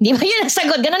kailangan. Di ba yun ang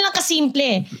sagot? Ganun lang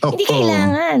kasimple. Hindi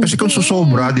kailangan. Kasi kung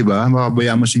susobra, di ba?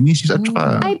 Makabayaan mo si Mrs. at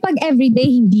saka... Ay, pag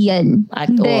everyday, hindi yan.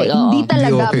 Hindi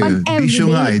talaga. Hindi, okay. Pag everyday,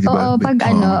 nga, diba? Pag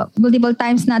multiple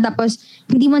times na, tapos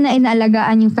hindi mo na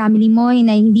inaalagaan yung family mo,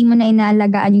 hindi mo na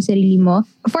inaalagaan yung sarili mo.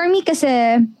 For me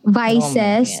kasi,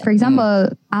 vices, for example,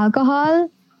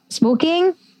 alcohol,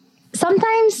 smoking,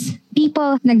 sometimes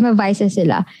people nagma-vices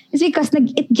sila is because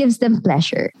it gives them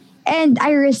pleasure. And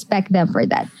I respect them for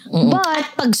that. But at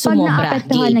pag sumobra,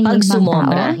 pag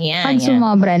sumobra,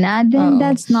 sumobra na, then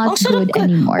that's not good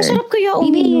anymore. Masarap kaya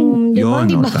uminom. Di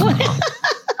ba?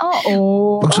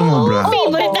 Oo. Pag sumobra.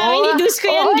 Favorite namin ni Dusko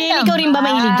yan, Gayle. Ikaw rin ba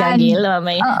mahilig ka, Gayle?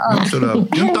 Masarap.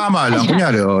 Yung tama lang.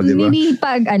 Kunyari, di ba? Maybe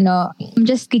pag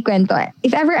just kikwento.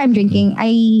 If ever I'm drinking,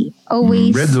 I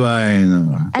always... red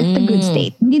wine. At the good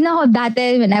state. Hindi na ako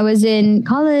dati when I was in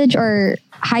college or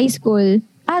high school.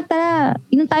 Tara,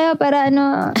 inom tayo para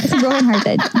kasi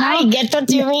broken-hearted. I get what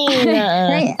you mean.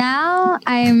 Right now,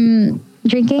 I'm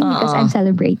drinking because I'm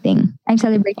celebrating. I'm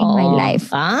celebrating my life.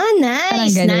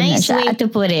 Nice. Nice way to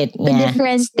put it. A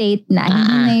different state na.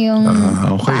 Hindi na yung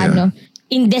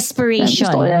in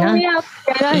desperation.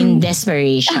 In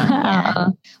desperation.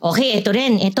 Okay, ito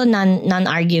rin. Ito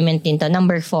non-argument din to.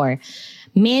 Number 4.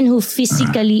 Men who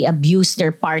physically abuse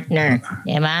their partner.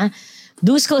 Diba?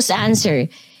 Dusko's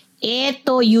answer.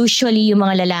 Ito usually yung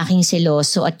mga lalaking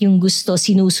seloso at yung gusto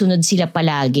sinusunod sila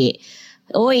palagi.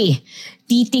 Oy,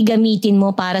 titigamitin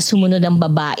mo para sumunod ang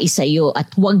babae sa'yo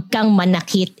at huwag kang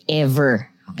manakit ever.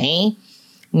 Okay?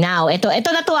 Now, ito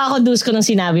natuwa ako, Dusko, nung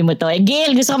sinabi mo to.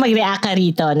 Gayle, gusto ko mag-react ka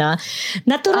rito, no?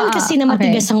 Natural kasi na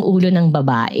matigas ang ulo ng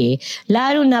babae.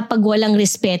 Lalo na pag walang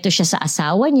respeto siya sa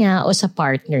asawa niya o sa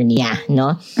partner niya,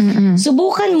 no?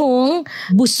 Subukan mong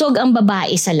busog ang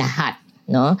babae sa lahat.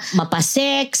 No?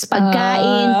 Mapasex,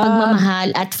 pagkain,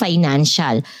 pagmamahal at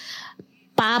financial.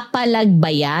 Papalag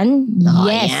ba yan?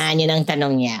 Yes. Yan ang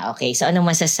tanong niya. Okay, so anong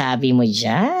masasabi mo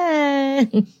dyan?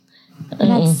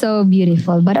 That's so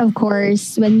beautiful. But of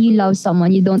course, when you love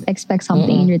someone, you don't expect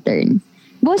something in return.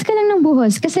 Buhos ka lang ng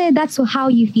buhos kasi that's how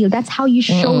you feel. That's how you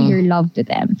show your love to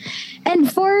them. And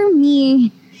for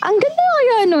me, ang ganda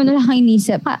kaya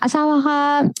nakainisip. Asawa ka,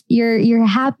 you're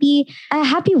happy. A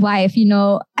happy wife,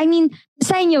 I mean,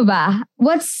 sa inyo ba?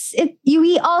 What's it?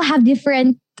 We all have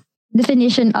different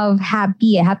definition of a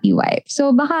happy wife. So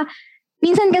baka,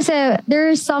 minsan kasi, there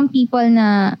are some people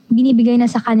na binibigay na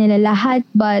sa kanila lahat,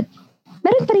 but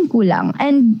meron pa rin kulang.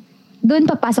 And doon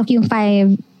papasok yung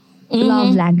 5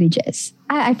 love languages.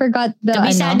 I forgot the...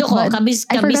 Kabisado ko.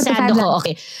 Kabisado ko.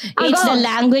 Okay. It's the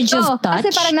language of touch.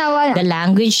 The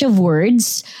language of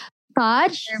words.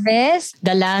 Touch. Service.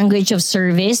 The language of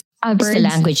service. It's the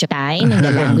language of time and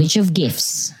the language of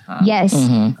gifts. Yes.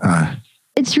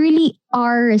 It's really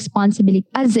our responsibility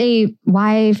as a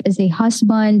wife, as a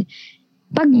husband.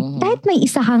 Pag kahit may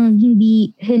isa kang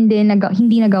hindi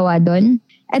nagawa doon,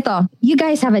 eto, you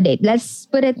guys have a date. Let's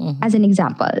put it as an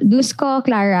example. Dusko,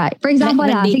 Clara. For example,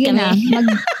 sige na,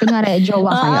 kunwari,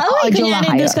 jowa kayo. Kunyari,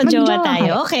 Dusko, jowa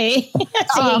tayo. Okay.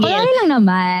 Sige, Gayle lang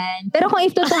naman. Pero kung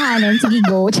iftotohanin, sige,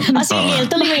 go. Sige, Gayle,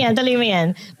 tuloy mo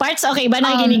yan. Parts, okay ba?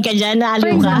 Nakikinig ka dyan? Naaliw ka?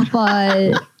 For example,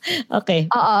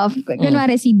 okay.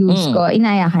 Kunwari si Dusko,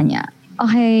 inaya ka niya.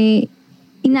 Okay,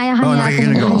 inaya ka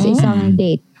niya kung sa isang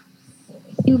date.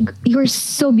 You're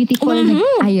so beautiful,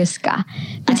 nag-ayos ka.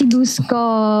 Kasi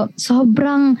Dusko,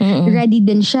 sobrang ready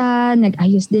din siya,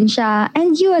 nag-ayos din siya.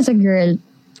 And you as a girl,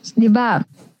 di ba?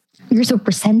 You're so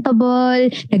presentable,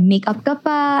 nag-makeup ka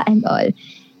pa, and all.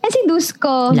 And si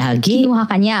Dusko, kinuha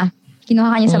ka niya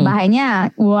sa bahay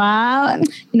niya. Wow!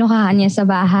 Kinuha ka niya sa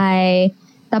bahay.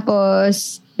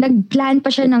 Tapos, nag-plan pa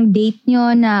siya ng date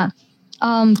nyo na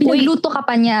pinagluto ka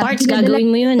pa niya. Parts, gagawin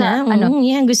mo yun, ha?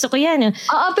 Yan, gusto ko yan.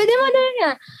 Oo, pwede mo na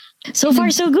yan. So far,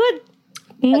 so good.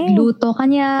 Nagluto ka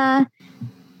niya.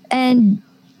 And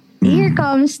here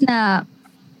comes na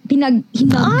hinag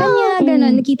ka niya,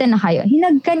 gano'n, nakita na kayo.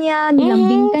 Hinag ka niya,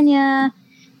 nilambing ka niya,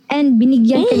 and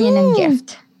binigyan ka niya ng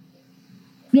gift.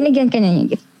 Binigyan ka niya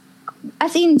ng gift.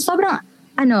 As in, sobrang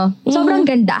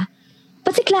ganda.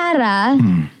 But si Clara,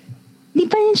 di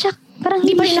pa rin siya, parang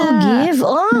hindi pa siya give.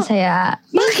 Masaya.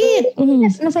 Bakit?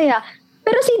 Yes, masaya.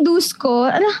 Pero si Dusko,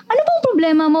 ano bang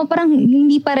problema mo? Parang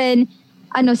hindi pa rin,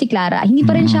 si Clara, hindi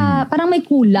pa rin siya, parang may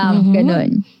kulang, gano'n.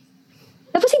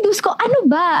 Tapos si Dusko, ano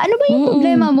ba yung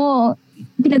problema mo?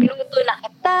 Pinagluto na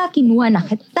kita, kinuha na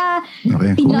kita,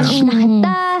 pinush na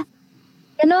kita.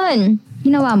 Gano'n,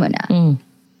 ginawa mo na.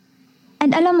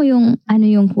 And alam mo yung,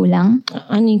 yung kulang?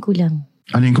 Ano yung kulang?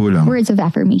 Words of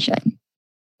affirmation.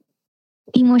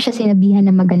 Di mo siya sinabihan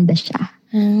na maganda siya.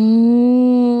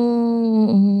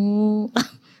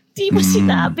 Di mo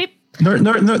sinabi.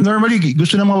 Normally,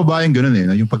 gusto ng mga babaeng gano'n eh.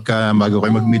 Yung pagka bago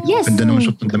kayo mag-meet, ganda naman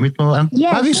suot ng damit mo.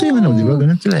 Bagay sa'yo, di ba?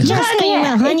 Ganun sila.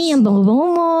 Honey, ang bango-bango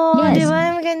mo. Yes. Di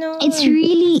ba? Ganun. It's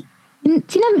really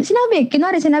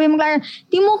sinabi mo kaya,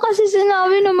 di mo kasi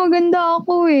sinabi na maganda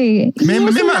ako eh. May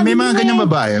mga ganyang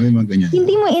babae, may mga ganyan.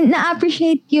 Hindi mo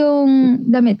na-appreciate yung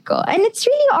damit ko. And it's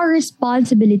really our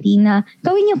responsibility na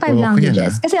gawin yung 5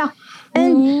 languages. Kasi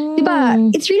di ba,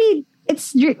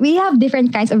 we have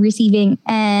different kinds of receiving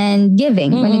and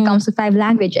giving when it comes to 5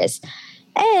 languages.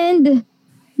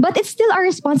 But it's still our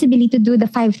responsibility to do the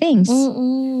 5 things.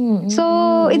 So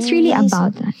it's really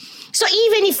about that. So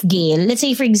even if Gayle, let's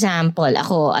say for example,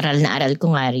 ako aral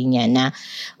ko nga rin yan na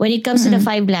when it comes to the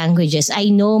 5 languages,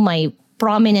 I know my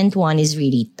prominent one is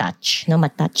really touch. No,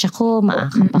 matouch ako,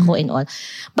 maakap ako and all.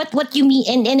 But what you mean,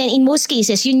 and in most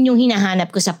cases, yun yung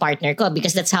hinahanap ko sa partner ko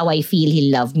because that's how I feel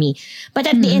he'll love me. But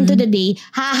at the end of the day,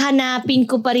 hahanapin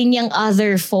ko pa rin yung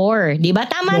other 4. Di ba?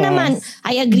 Tama naman.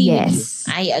 I agree with you.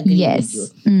 I agree with you.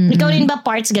 Ikaw rin ba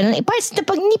parts ganun? Parts,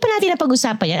 hindi pa natin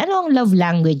napag-usapan yan. Ano ang love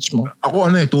language mo? Ako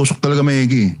tusok talaga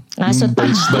maigi. So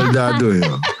touch. Baldado eh.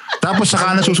 Tapos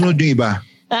saka na susunod yung iba.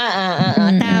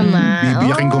 Tama.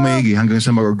 Bibiyakin ko maigi hanggang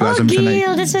sa mag-orgasm siya na.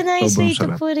 Gayle, that's a nice way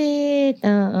to put it.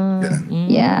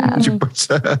 Yeah.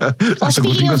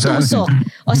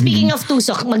 Speaking of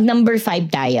tusok, mag number 5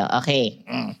 tayo. Okay.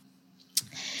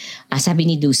 Sabi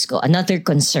ni Dusko, another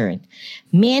concern.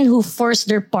 Men who force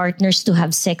their partners to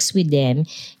have sex with them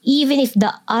even if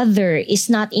the other is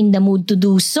not in the mood to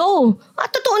do so.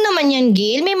 Totoo naman yan,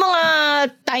 Gayle. May mga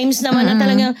times naman na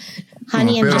talagang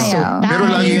honey and pero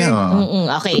lagi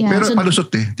okay. Yeah. Pero so,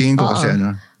 palusot eh. Tingin ko kasi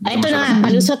ito na nga,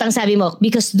 palusot ang sabi mo.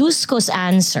 Because Dusko's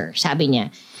answer, sabi niya,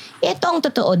 ito ang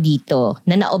totoo dito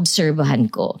na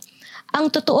naobserbahan ko. Ang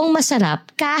totoong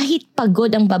masarap, kahit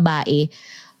pagod ang babae,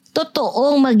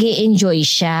 totoong mag-e-enjoy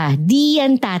siya. Di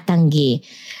yan tatanggi.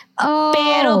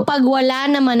 Pero pag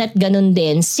wala naman at ganun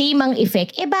din, same ang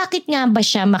effect, bakit nga ba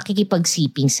siya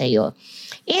makikipagsiping sa'yo?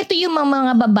 Ito yung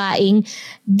mga babaeng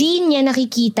di niya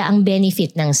nakikita ang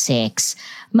benefit ng sex.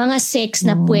 Mga sex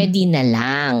na pwede na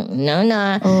lang. No?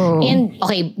 And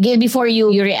okay, Gayle, before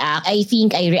you react, I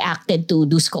think I reacted to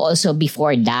Dusko also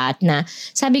before that na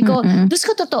sabi ko,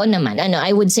 Dusko, totoo naman.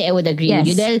 I would say I would agree with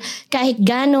you. Dahil kahit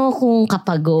gano kung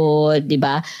kapagod, di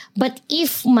ba? But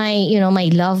if my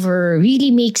lover really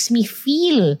makes me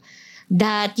feel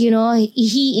that,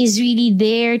 he is really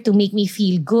there to make me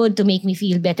feel good, to make me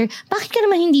feel better, bakit ka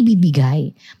naman hindi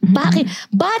bibigay? Bakit?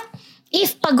 But,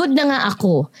 if pagod na nga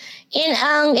ako, and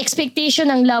ang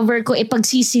expectation ng lover ko,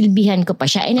 pagsisilbihan ko pa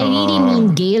siya. And I really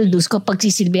mean, Gayle, Dusko,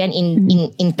 pagsisilbihan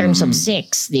in terms of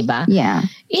sex, di ba? Yeah.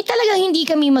 Talagang hindi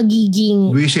kami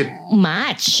magiging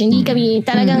match. Hindi kami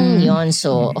talagang yon.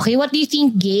 So, okay, what do you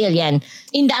think, Gayle? Yan.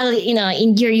 In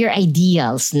your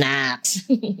ideal snacks.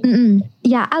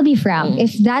 Yeah, I'll be frank.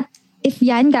 If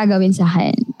yan gagawin sa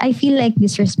akin, I feel like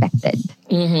disrespected.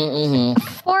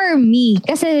 For me,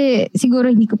 kasi siguro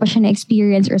hindi ko pa siya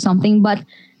na-experience or something, but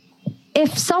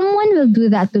if someone will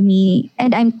do that to me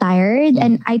and I'm tired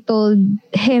and I told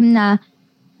him na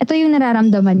ito yung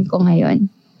nararamdaman ko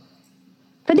ngayon,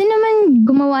 pwede naman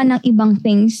gumawa ng ibang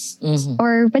things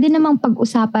or pwede namang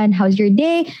pag-usapan, how's your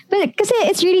day? But kasi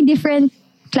it's really different,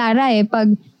 Clara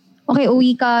pag okay,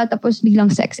 uwi ka tapos biglang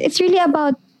sex. It's really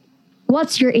about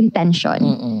what's your intention.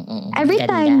 Every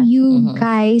time you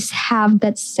guys have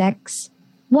that sex,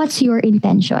 what's your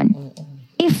intention?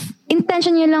 If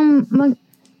intention nyo lang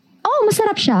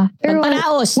masarap siya. Pero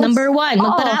magparaos. Number 1,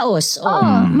 magparaos.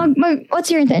 What's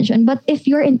your intention? But if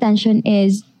your intention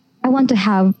is, I want to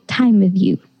have time with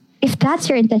you. If that's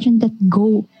your intention, then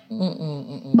go.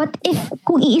 But if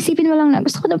kung iisipin mo lang na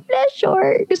gusto ko ng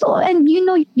pleasure, and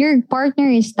your partner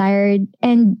is tired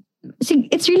and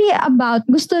it's really about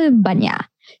gusto ba niya.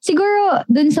 Siguro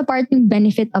dun sa part ng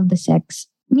benefit of the sex,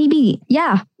 maybe,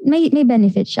 may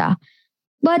benefit siya.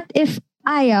 But if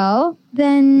ayaw,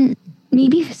 then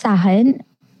maybe sa akin,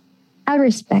 I'll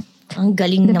respect. Ang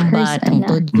galing ng batang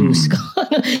to, Dusko.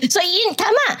 So, yun,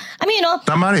 tama.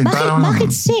 Tama rin.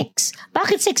 Bakit sex?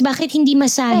 Bakit hindi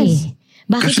masahe?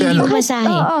 Bakit hindi mo masahe?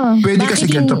 Pwede kasi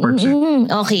ganito parts.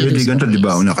 Okay. Pwede ganito, di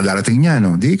ba? Una kadarating niya,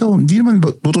 no? Di naman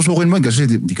tutusukin mo kasi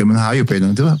di ka man hayop,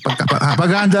 no? Di ba?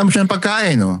 Paghahanda mo siya ng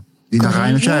pagkain, no? Di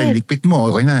nakain na siya, ilikpit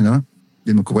mo, okay na, no?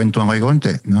 Di magkukwentuhan kayo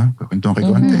konti, no? Kukwentuhan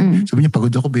kayo konti. Sabi niya,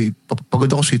 pagod ako, babe. Pagod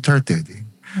ako, sweetheart,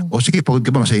 O sige, pagod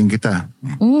ka ba? Masahin kita.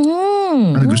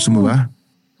 Ano gusto mo ba?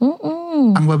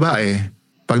 Ang babae,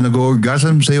 pag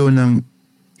nag-orgasm sa'yo ng...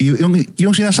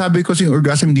 Yung sinasabi ko yung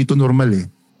orgasm dito normal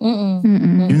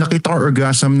Yung nakita ko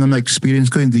orgasm na na-experience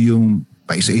ko, hindi yung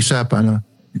paisa-isa,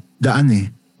 daan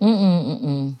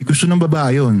Gusto ng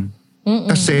babae yun.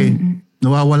 Kasi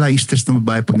nawawala yung stress ng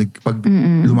babae pag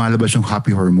lumalabas yung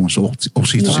happy hormones,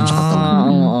 oxytocin sa katawan.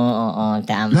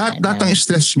 Tama. Lahat ng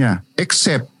stress niya,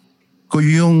 except kung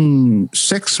yung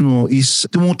sex mo is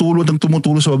tumutulo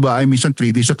sa babae, minsan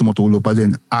 3 days na tumutulo pa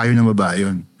din. Ayaw ng babae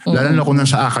yun. Lalo na kung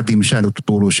nasa academe siya,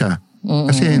 tuturo siya.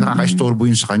 Kasi nakaka-istorbo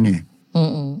yun sa kanya eh.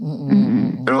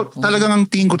 Pero talagang ang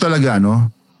tingin ko talaga, no?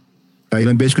 Kaya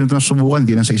ilang beses ko na nasubukan,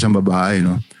 hindi lang sa isang babae,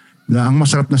 no? Na ang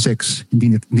masarap na sex,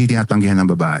 hindi tinatanggihan ng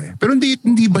babae. Pero hindi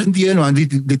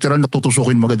literal na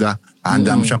tutusukin mo agad.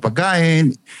 Handa mo siyang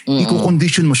pagkain,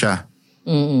 i-condition mo siya.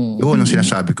 Yun ang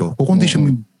sinasabi ko. Kukondition mo.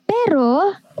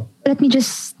 Pero, let me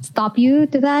just stop you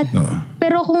to that.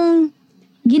 Pero kung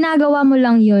ginagawa mo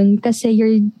lang yun kasi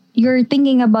you're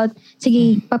thinking about,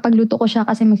 sige, papagluto ko siya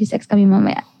kasi magsisex kami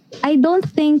mamaya. I don't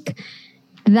think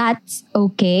that's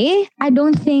okay. I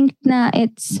don't think na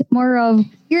it's more of,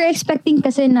 you're expecting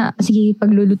kasi na, sige,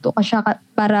 pagluluto ka siya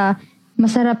para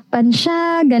masarapan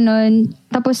siya, ganon.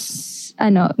 Tapos,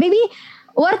 maybe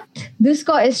what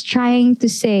Dusko is trying to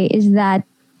say is that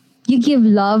you give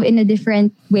love in a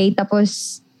different way,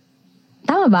 tapos,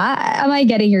 tama ba? Am I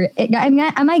getting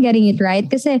it right?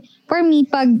 Kasi for me,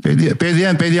 pag... Pwede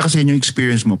yan kasi yung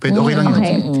experience mo. Okay lang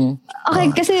yun. Okay,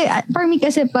 kasi for me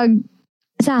kasi pag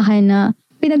sa akin na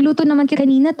pinagluto naman ka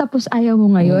kanina tapos ayaw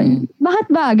mo ngayon. Bakit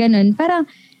ba? Ganun. Parang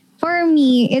for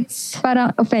me, it's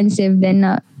parang offensive din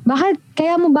na bakit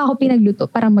kaya mo ba ako pinagluto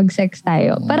para mag-sex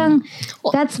tayo? Parang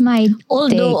that's my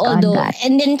take on that.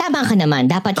 And then tama ka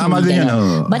naman. Dapat tama hindi din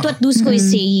ganun. But what Dusko is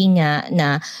saying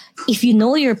na if you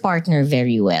know your partner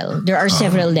very well, there are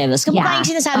several levels. Kapag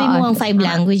yung sinasabi mo ang 5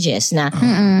 languages na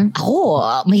ako,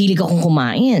 mahilig akong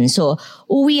kumain. So,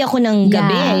 uwi ako ng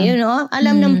gabi,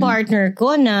 alam ng partner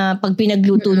ko na pag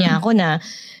pinagluto niya ako na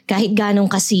kahit ganong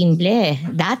kasimple,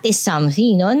 that is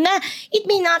something, na it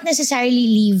may not necessarily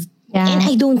leave. And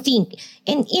I don't think,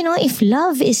 and if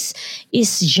love is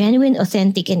genuine,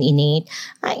 authentic, and innate,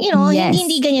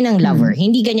 hindi ganyan ang lover.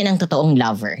 Hindi ganyan ang totoong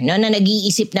lover. Na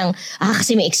nag-iisip ng,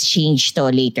 kasi may exchange to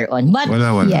later on. But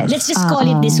let's just call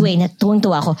it this way, na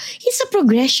tuwang-tuwa ako. It's a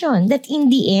progression that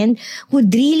in the end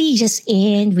would really just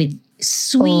end with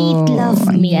sweet love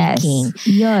making.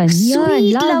 Yes.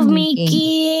 Sweet love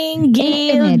making.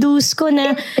 Gayle, Dusko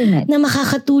na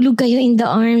makakatulog kayo in the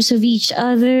arms of each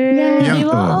other. Di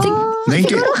ba?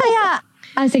 Siguro kaya...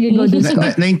 sige, go, Dusko.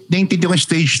 Naintindihan ko yung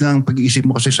stage ng pag-iisip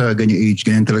mo kasi sa ganyan age,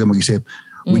 ganyan talaga mag-isip.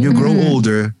 When you grow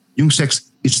older, yung sex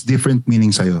is different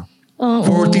meaning sa'yo.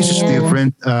 40s is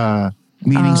different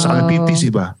meaning sa kanila. 50s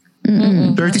iba.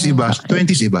 30s iba.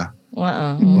 20s iba.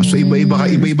 So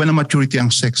iba na maturity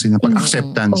ang sex, na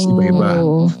pag-acceptance, iba-iba.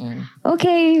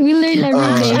 Okay, we learn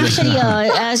everything. Actually,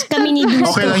 kami ni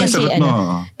Dusko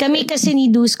kami kasi ni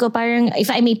Dusko, parang if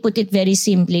I may put it very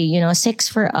simply, sex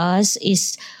for us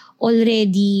is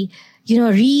already,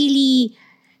 really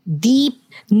deep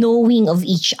knowing of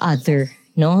each other.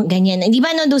 No? Ganyan. Di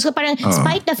ba, Dusko, parang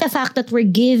despite the fact that we're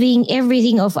giving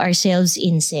everything of ourselves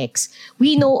in sex,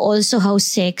 we know also how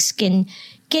sex can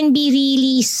be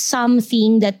really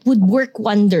something that would work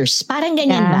wonders. Parang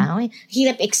ganyan ba? Okay.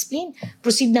 Hirap explain.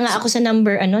 Proceed na nga ako sa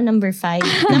number 5.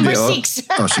 Number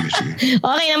 6. Sige.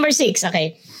 Okay, number 6.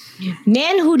 Okay.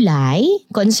 Men who lie,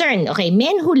 concern. Okay,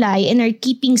 men who lie and are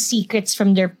keeping secrets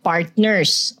from their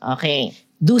partners. Okay.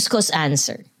 Dusko's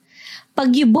answer.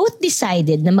 Pag you both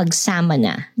decided na magsama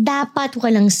na, dapat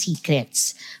walang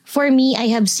secrets. For me, I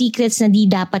have secrets na di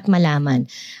dapat malaman.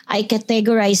 I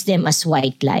categorize them as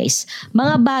white lies.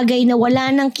 Mga bagay na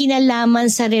wala nang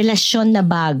kinalaman sa relasyon na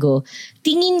bago.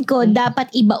 Tingin ko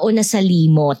dapat ibaon na sa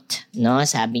limot. No?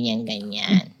 Sabi niyan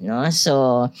ganyan. No?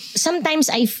 So,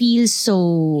 sometimes I feel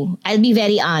so... I'll be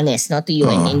very honest, to you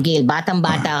and Gayle.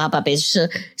 Batang-bata ka pa. Pero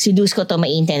si Dusko to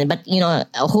maintindihan. But,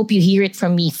 I hope you hear it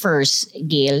from me first,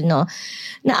 Gayle. No?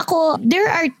 Na ako, there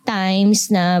are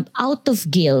times na out of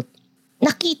guilt,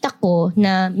 nakita ko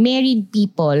na married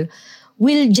people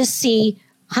will just say,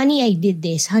 honey, I did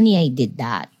this, honey, I did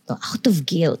that. Out of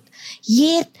guilt.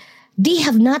 Yet, they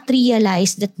have not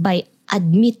realized that by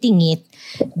admitting it,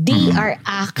 they are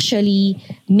actually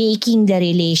making the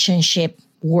relationship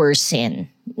worsen.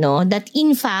 No? That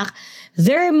in fact,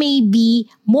 there may be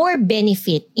more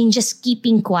benefit in just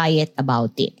keeping quiet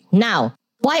about it. Now,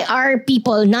 why are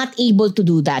people not able to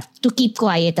do that, to keep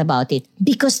quiet about it?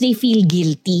 Because they feel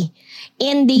guilty.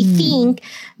 And they think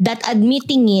that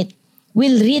admitting it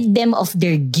will rid them of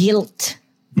their guilt.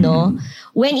 No?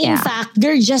 When in fact,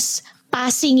 they're just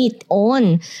passing it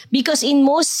on. Because in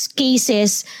most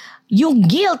cases, yung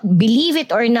guilt, believe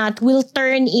it or not, will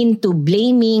turn into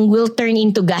blaming, will turn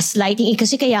into gaslighting.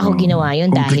 Kasi kaya ako ginawa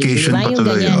yun dahil, di ba? Yung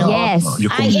ganyan, Yes.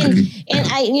 And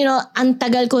I, ang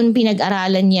tagal kong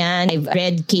pinag-aralan yan. I've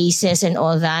read cases and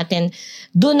all that. And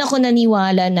doon ako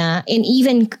naniwala na, and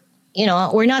even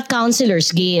we're not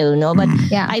counselors, Gayle, no? But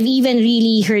I've even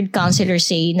really heard counselors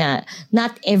say na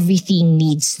not everything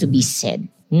needs to be said.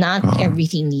 Not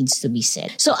everything needs to be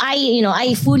said. So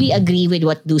I fully agree with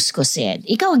what Dusko said.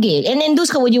 Ikaw, Gayle. And then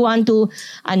Dusko, would you want to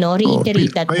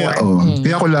reiterate that more?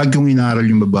 Kaya ako lagi yung inaral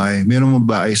yung babae. Merong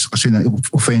babae kasi na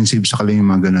offensive sa kanila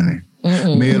yung mga ganun eh.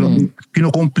 Meron,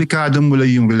 kinukomplikado mo lang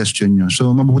yung relasyon nyo.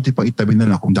 So mabuti pa itabi na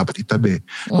lang kung dapat itabi.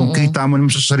 Kung kita mo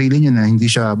naman sa sarili niya na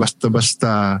hindi siya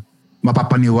basta-basta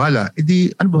mapapaniwala, edi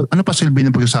ano pa silbi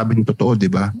ng pagsasabi ng totoo, di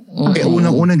ba? Eh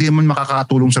unang-una hindi man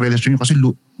makakatulong sa relasyon nyo kasi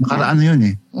nakaraan na yun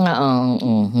eh.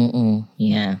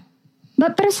 Yeah.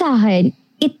 But para sa akin,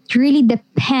 it really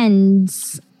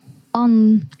depends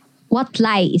on what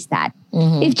lie is that.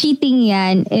 If cheating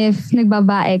yan, if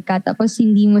nagbabae ka tapos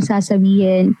hindi mo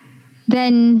sasabihin,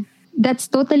 then that's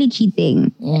totally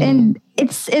cheating. And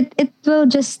it will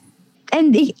just,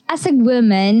 and as a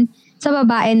woman, sa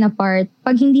babae na part,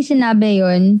 pag hindi sinabi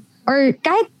yon or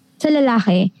kahit sa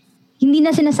lalaki, hindi na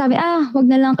sinasabi, wag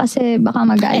na lang kasi baka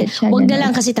magalit siya. Wag na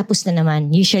lang kasi tapos na naman.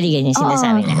 Usually ganyan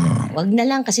sinasabi na. Wag na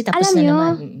lang kasi tapos na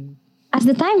naman. As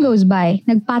the time goes by,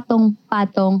 nagpatong,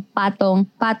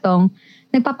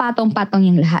 nagpapatong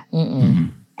yung lahat.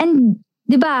 And,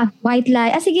 di ba, white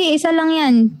lie, sige, isa lang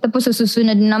yan. Tapos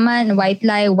susunod naman, white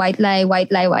lie.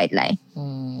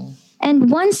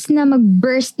 And once na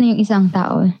mag-burst na yung isang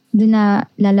tao, doon na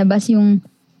lalabas yung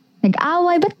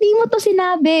nag-away. Ba't di mo to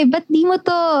sinabi? Ba't di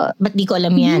ko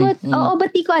alam yan? Ba't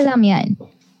di ko alam yan?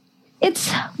 It's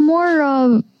more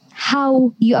of how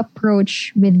you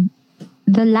approach with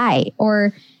the lie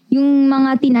or yung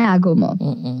mga tinago mo.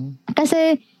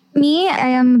 Kasi me,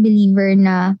 I am a believer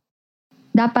na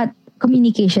dapat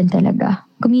communication talaga.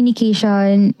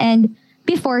 Communication. And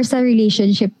before sa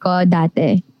relationship ko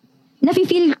dati,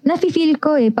 nafe-feel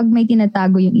ko pag may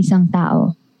tinatago yung isang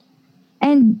tao.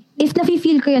 And if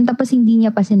nafe-feel ko yun tapos hindi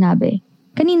niya pa sinabi,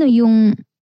 kanino yung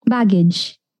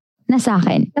baggage na sa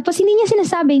akin? Tapos hindi niya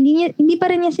sinasabi, hindi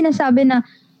pa rin niya sinasabi na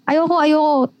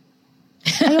ayoko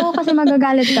kasi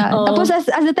magagalit ka. Tapos as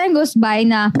the time goes by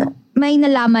na may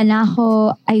nalaman na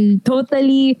ako, I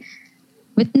totally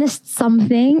witnessed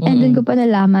something and then ko pa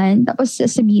nalaman. Tapos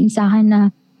sasabihin sa akin na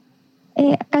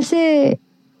kasi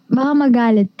baka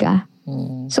magalit ka.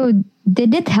 So,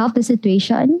 did it help the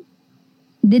situation?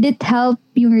 Did it help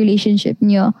yung relationship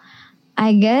nyo?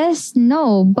 I guess,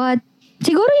 no. But,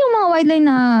 siguro yung mga white lie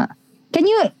na, can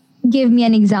you give me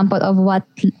an example of what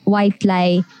white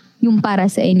lie yung para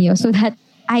sa inyo so that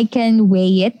I can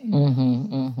weigh it?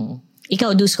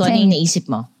 Ikaw, Dusko, ano yung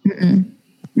naisip mo?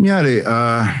 Kunyari,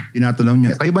 tinatanong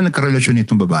niya, kayo ba nagkarelasyon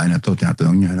itong babae na to?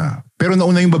 Tinatanong niya na. Pero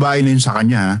nauna yung babae na yun sa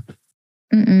kanya,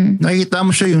 nakikita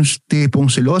mo siya yung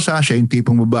tipong silosa, siya yung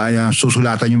tipong babae na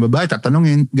susulatan yung babae,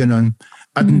 tatanungin, gano'n.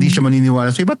 At hindi siya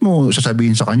maniniwala. So, ba't mo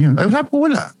sasabihin sa kanya? Ay, sabi ko,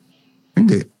 wala.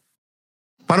 Hindi.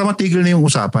 Para matigil na yung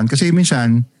usapan. Kasi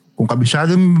minsan, kung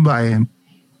kabisado yung babae,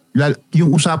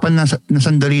 yung usapan na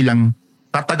sandali lang,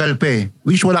 tatagal pa eh.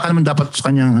 Which wala ka naman dapat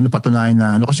sa kanyang patunayan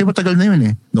na, kasi matagal na yun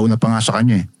eh. Nauna pa nga sa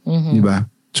kanya eh. Di ba?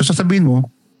 So, sasabihin mo,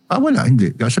 wala,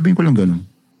 hindi. Sasabihin ko lang gano'n.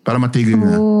 Para matigil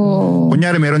na.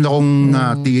 Kunyari, meron akong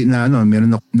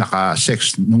meron akong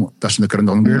naka-sex, tapos nagkaroon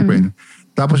akong girlfriend.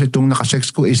 Tapos itong naka-sex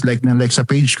ko is like sa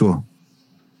page ko.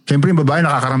 Siyempre yung babae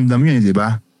nakakaramdam yun, di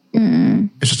ba?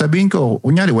 Sasabihin ko,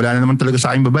 kunyari, wala na naman talaga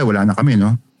sa aking babae, wala na kami,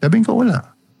 no? Sabihin ko,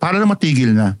 wala. Para lang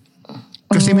matigil na.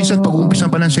 Kasi minsan pag-uumpisan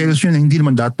pa ng selos yun, hindi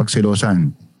naman dapat pagselosan.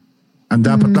 Ang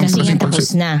dapat lang kasi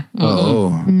tapos na.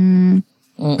 Oo.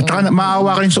 At saka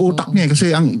maawa ka rin sa utak niya kasi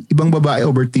ang ibang babae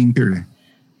overthinker eh.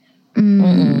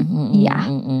 Yeah.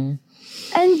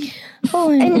 And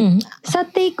sa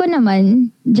take ko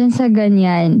naman, dyan sa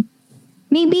ganyan,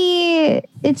 maybe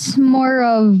it's more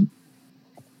of,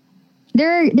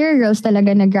 there are girls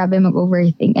talaga na grabe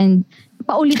mag-overthink and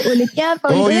paulit-ulit yan.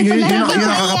 Yun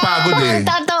nakakapagod eh.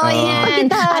 Totoo yan.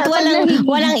 At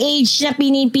walang age na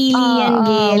pinipili yan,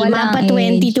 Gayle. Mapa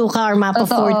 22 ka or mapa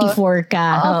 44 ka.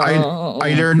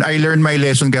 I learned my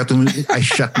lesson kaya I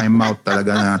shut my mouth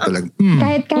talaga na talaga.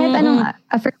 Kahit anong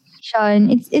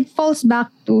affirmation, it falls back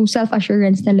to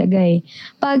self-assurance talaga eh.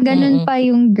 Pag ganun pa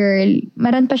yung girl,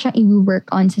 meron pa siyang i-work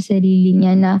on sa sarili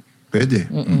niya na pwede.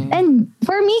 And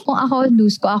for me, kung ako,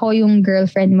 Dusko, ako yung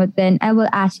girlfriend mo, then I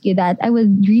will ask you that. I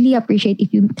would really appreciate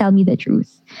if you tell me the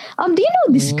truth. Do you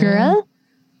know this girl?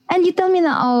 And you tell me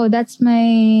na, that's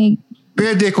my...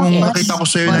 Pwede kung nakita ko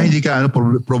sa'yo na hindi ka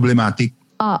problematic.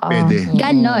 Pwede.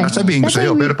 Ganon. Sabihin ko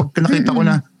sa'yo. Pero pag nakita ko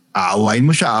na, aawain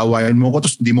mo siya, aawain mo ko,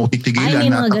 tapos hindi mo titigilan. Ay,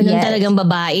 may mga ganun talagang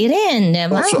babae rin.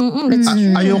 Diba? So,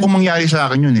 ayoko mangyari sa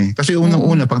akin yun eh. Kasi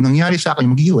unang-una, pag nangyari sa akin,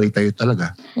 mag-iwalay tayo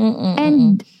talaga.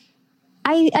 And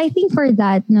I think for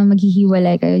that na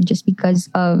maghihiwalay kayo just because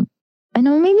of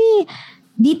maybe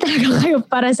di talaga kayo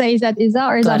para sa isa't isa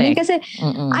or something. Kasi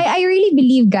I really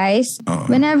believe, guys,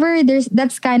 whenever there's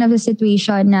that's kind of a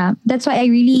situation na, that's why I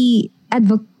really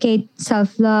advocate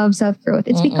self-love, self-growth.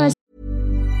 It's because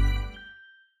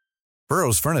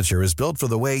Burrow's furniture is built for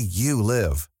the way you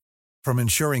live. From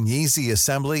ensuring easy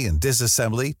assembly and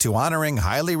disassembly to honoring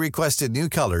highly requested new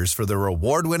colors for their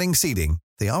award-winning seating,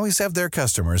 they always have their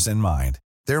customers in mind.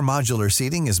 Their modular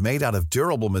seating is made out of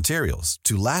durable materials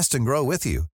to last and grow with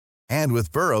you. And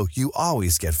with Burrow, you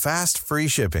always get fast, free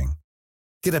shipping.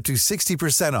 Get up to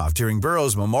 60% off during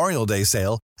Burrow's Memorial Day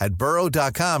sale at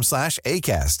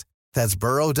burrow.com/ACAST. That's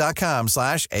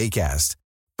burrow.com/ACAST.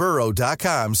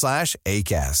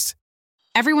 burrow.com/ACAST.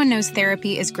 Everyone knows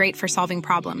therapy is great for solving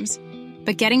problems,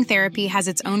 but getting therapy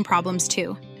has its own problems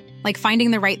too, like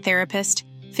finding the right therapist,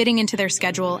 fitting into their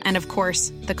schedule, and of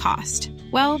course, the cost.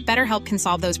 Well, BetterHelp can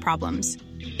solve those problems.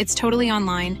 It's totally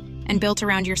online and built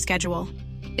around your schedule.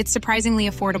 It's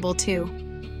surprisingly affordable too.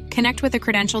 Connect with a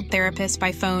credentialed therapist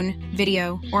by phone,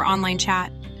 video, or online chat,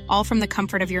 all from the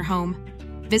comfort of your home.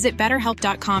 Visit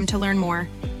BetterHelp.com to learn more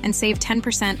and save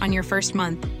 10% on your first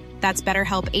month. That's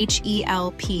BetterHelp,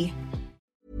 H-E-L-P.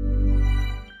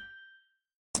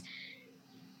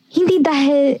 Hindi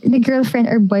dahil the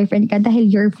girlfriend or boyfriend ka, dahil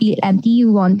you feel empty,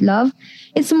 you want love.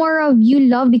 It's more of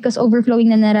you love because overflowing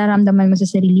na nararamdaman mo sa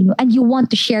sarili mo and you want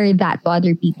to share that to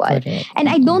other people. Correct. And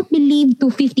I don't believe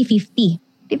to 50-50.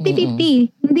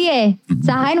 50-50. Hindi eh.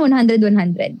 Sa akin,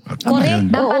 100-100.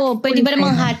 Correct. Oo, pwede ba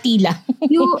namang hati lang?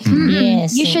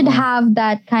 Yes. You should have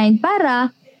that kind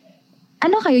para,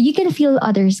 you can feel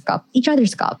each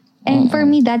other's cup. And for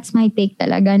me, that's my take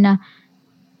talaga na,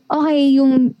 okay,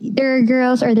 there are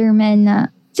girls or there are men na,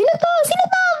 sino to?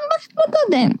 Bakit mo to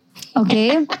din?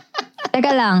 Okay?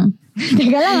 Teka lang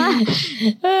ah.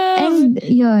 And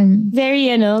yun. Very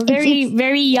young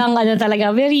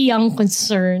talaga. Very young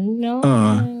concern, no?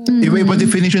 Iba-iba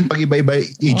definition pag iba-iba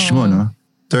age mo, no?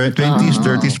 20s,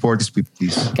 30s, 40s,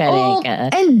 50s. Correct.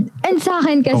 And sa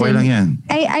akin kasi, okay lang yan.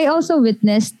 I also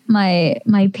witnessed my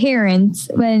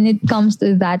parents when it comes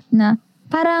to that na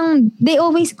parang they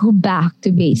always go back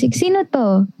to basics. Sino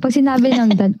to? Pag sinabi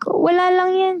ng dad ko, wala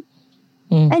lang yan.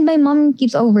 And my mom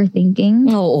keeps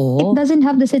overthinking. Oo. It doesn't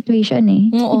help the situation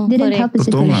eh. Oo, it didn't help the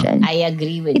situation. I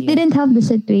agree with you. It didn't help the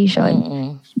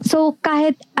situation. So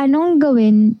kahit anong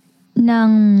gawin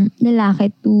ng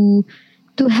lalaki to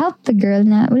help the girl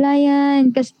na wala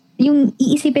yan. Kasi yung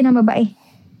iisipin ng babae,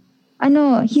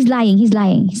 he's lying.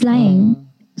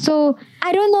 So,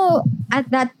 I don't know at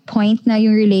that point na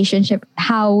yung relationship,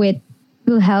 how it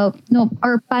will help,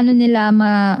 or paano nila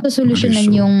ma-solutionan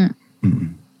yung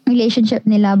relationship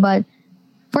nila. But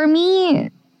for me,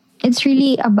 it's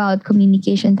really about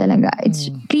communication talaga.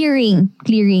 It's clear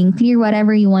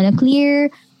whatever you want to clear.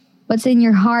 What's in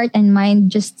your heart and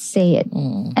mind, just say it.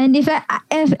 And if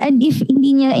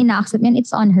hindi niya ina-accept yan,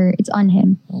 it's on her, it's on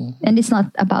him. And it's not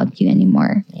about you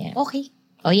anymore. Yeah. Okay.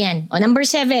 O yan. O number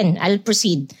 7, I'll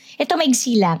proceed. Ito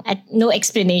maigsi lang at no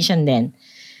explanation din.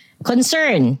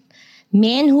 Concern.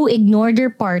 Men who ignore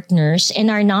their partners and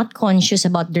are not conscious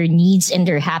about their needs and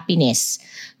their happiness.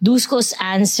 Dusko's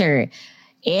answer.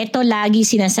 Ito lagi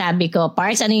sinasabi ko.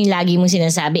 Parts, ano yung lagi mong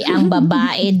sinasabi? Ang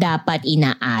babae dapat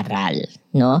inaaral.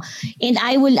 No? And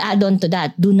I will add on to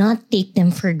that. Do not take them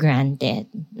for granted.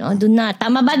 No? Do not.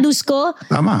 Tama ba, Dusko?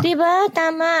 Tama. Diba?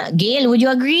 Tama. Gayle, would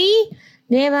you agree?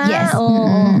 Diba? Yes.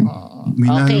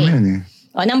 Okay. Yan eh.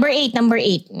 Number 8.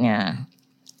 Yeah.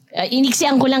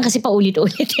 Iniksiyan ko lang kasi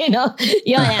paulit-ulit. No?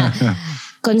 Yun.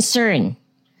 Concern.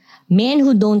 Men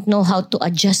who don't know how to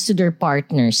adjust to their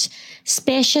partners,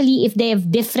 especially if they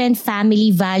have different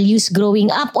family values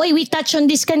growing up. Oy, we touched on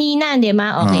this kanina, di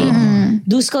ba? Okay.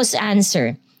 Dusko's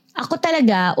answer. Ako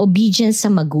talaga, obedient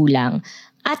sa magulang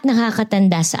at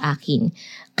nakakatanda sa akin.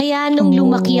 Kaya nung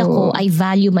lumaki ako, I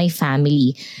value my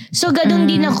family. So, ganun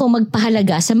din ako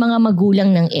magpahalaga sa mga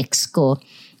magulang ng ex ko.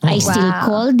 I still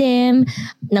call them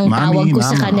nang tawag ko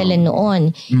sa kanila noon.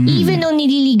 Even nung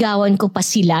nililigawan ko pa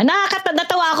sila.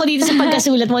 Natawa ako dito sa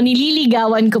pagkasulat mo,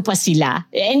 nililigawan ko pa sila.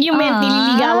 And you meant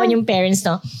nililigawan yung parents,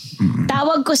 no?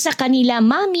 Tawag ko sa kanila,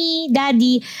 Mommy,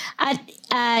 Daddy, at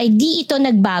di ito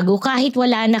nagbago kahit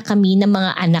wala na kami ng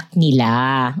mga anak nila.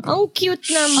 Ang cute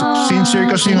naman. Sincere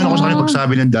kasi yung sa kanila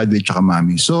pagsabi ng daddy at saka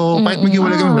mommy. So, kahit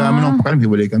maghiwalay kami, wala naman ako pakalim,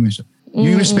 hiwalay kami. So,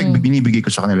 yung respect, binibigay ko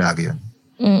sa kanila lagi yan.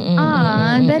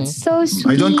 That's so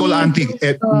sweet. I don't call auntie.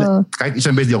 Kahit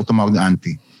isang beses di ako tumawag na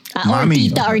auntie. Or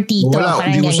tita or tito. Wala,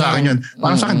 hindi mo sa akin yun.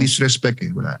 Parang sa akin, Mm-mm. disrespect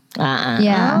eh. Wala.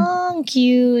 Yeah. Ang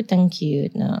cute. Ang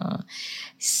cute, no?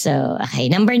 So, okay.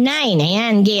 Number 9.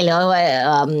 Ayan, Gayle.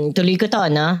 Tuloy ko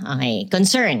to, no? Okay.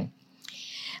 Concern.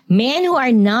 Men who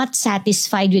are not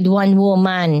satisfied with one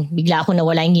woman. Bigla ako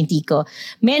nawala yung ginti ko.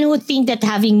 Men who think that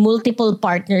having multiple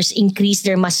partners increase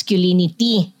their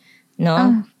masculinity.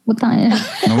 No? Putang ina.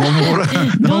 Namumura.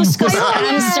 Those ko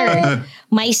answer.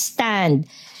 My stand.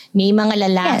 May mga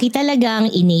lalaki talagang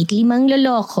innately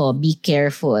mangloloko. Be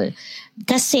careful.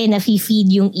 Kasi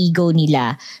nafe-feed yung ego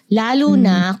nila. Lalo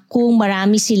na kung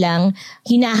marami silang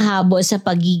hinahabol sa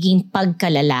pagiging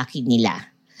pagkalalaki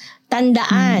nila.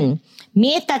 Tandaan,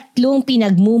 may 3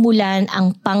 pinagmumulan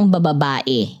ang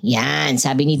pangbababae. Yan,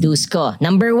 sabi ni Dusko.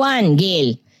 Number 1,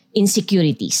 Gayle,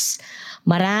 insecurities.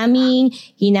 Maraming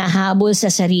hinahabol sa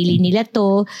sarili nila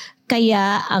to,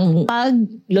 kaya ang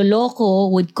pagloloko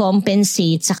would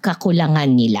compensate sa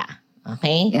kakulangan nila.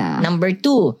 Okay? Yeah. Number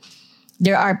 2,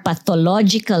 there are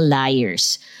pathological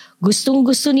liars.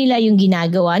 Gustong-gusto nila yung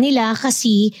ginagawa nila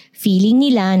kasi feeling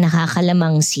nila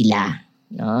nakakalamang sila.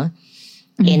 No?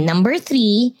 And number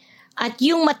 3, at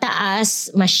yung mataas,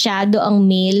 masyado ang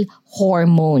male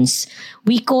hormones.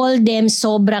 We call them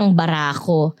sobrang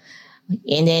barako.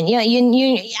 And then, yun,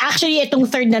 actually, itong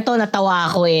third na to,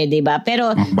 natawa ako eh, di ba?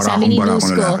 Pero sabi ni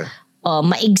Dusko,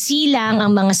 maigsi lang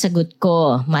ang mga sagot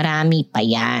ko. Marami pa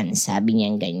yan. Sabi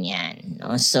niya ganyan.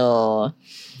 No?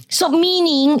 So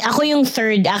meaning, ako yung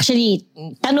third. Actually,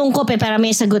 tanong ko para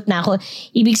may sagot na ako.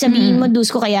 Ibig sabihin mo,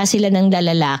 Dusko, kaya sila ng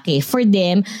lalaki. For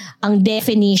them, ang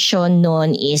definition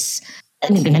nun is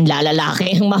ng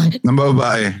lalaki. Ng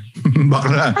babae.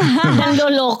 Bakla. Ng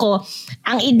loloko.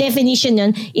 Ang definition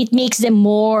nun, it makes them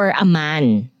more a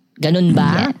man. Ganun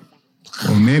ba? Yeah.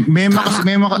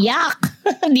 Yak!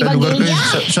 Di ba lugar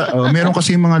ganyan? meron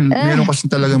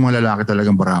kasi talagang mga lalaki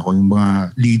talagang barako, yung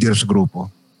mga leaders grupo.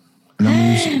 Alam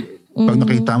mo, pag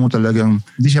nakita mo talagang,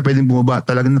 hindi siya pwedeng bumaba,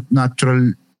 talagang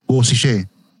natural bossy siya eh.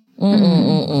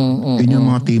 Yun yung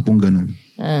mga tipong ganun.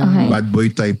 Okay. Bad boy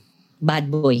type.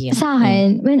 Bad boy. Yeah. Sa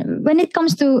akin, when it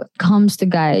comes to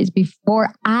guys,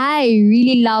 before I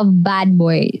really love bad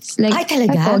boys. Like, Ay,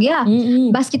 talaga? Yeah.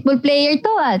 Basketball player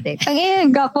to ate.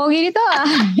 Tangin, pogi nito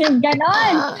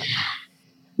Ganon.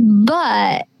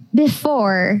 But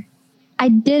before,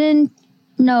 I didn't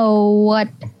know what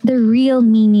the real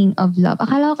meaning of love.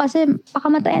 Akala ko kasi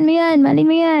pakamatayan mo yan, malin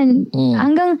mo yan.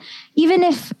 Hanggang, even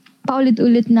if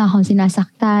paulit-ulit na akong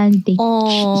sinasaktan, they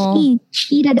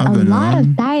cheated a lot of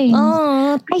times.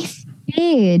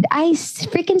 I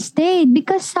freaking stayed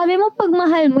because sabi mo pag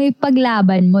mahal mo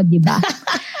ipaglaban mo, di ba?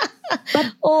 But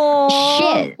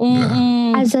shit,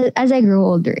 as I grow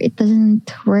older, it doesn't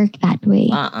work that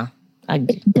way.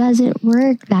 It doesn't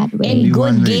work that way. And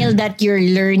good, Gayle, that you're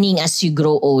learning as you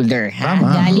grow older. Ha?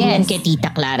 Galing yan kay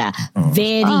Tita Clara.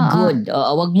 Very good.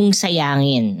 Wag mong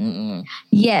sayangin.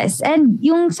 Yes. And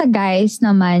yung sa guys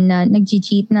naman na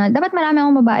nag-cheat na, dapat marami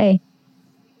akong babae.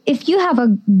 If you have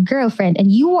a girlfriend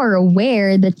and you are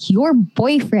aware that your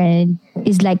boyfriend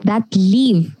is like that,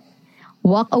 leave.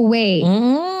 Walk away.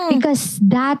 Because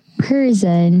that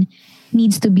person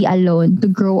needs to be alone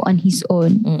to grow on his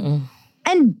own.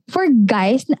 And for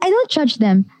guys, I don't judge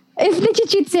them. If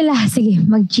nag-cheat sila, sige,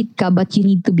 mag-cheat ka, but you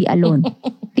need to be alone.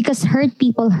 Because hurt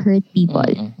people hurt people.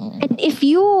 And if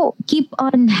you keep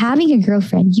on having a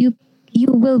girlfriend, you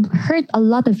will hurt a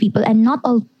lot of people. And not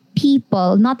all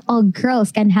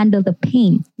girls can handle the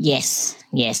pain. Yes.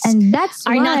 And that's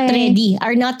why...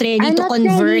 Are not ready to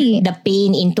convert the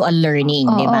pain into a learning,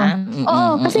 di ba?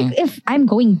 Kasi if I'm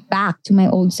going back to my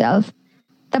old self,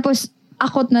 tapos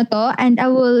akot na to, and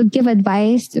I will give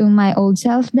advice to my old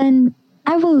self, then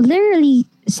I will literally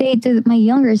say to my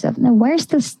younger self, na we're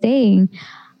still staying.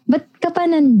 But ka pa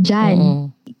nandyan,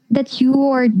 that you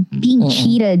are being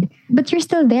cheated, but you're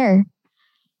still there.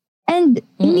 And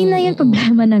hindi na yun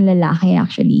problema ng lalaki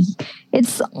actually.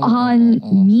 It's on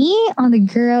me, on the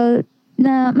girl,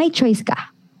 na may choice ka.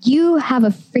 You have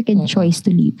a freaking choice to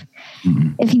leave.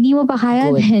 If hindi mo pa kaya,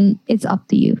 then it's up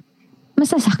to you.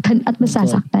 Masasaktan at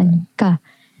masasaktan ka.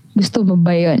 Gusto mo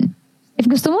ba yun? If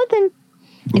gusto mo, then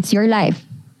it's your life.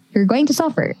 You're going to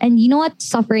suffer. And you know what?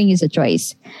 Suffering is a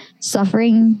choice.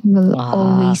 Suffering will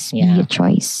always be a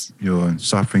choice. Yun,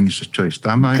 suffering is a choice.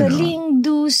 Tama yun. Galing,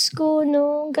 Dusko,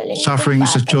 no? Galing. Suffering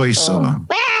is a choice.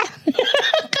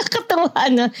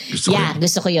 Kakatawa, no?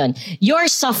 Gusto ko yun. Your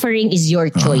suffering is your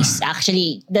choice.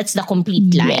 Actually, that's the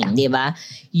complete line, di ba?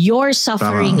 Your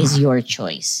suffering is your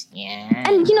choice. Yeah.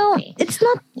 And you know, it's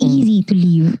not easy to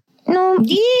leave.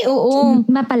 oo.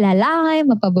 Mapalalaki,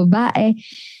 mapababae.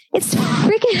 It's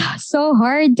freaking so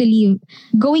hard to leave.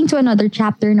 Going to another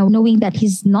chapter now, knowing that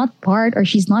he's not part or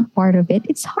she's not part of it,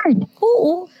 it's hard.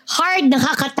 Oo. Hard,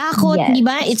 nakakatakot, Yes. di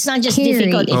ba? It's not just Scary.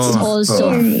 difficult, it's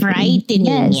also frightening.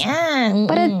 Yes.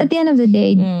 Yeah. But at the end of the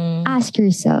day, ask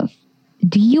yourself,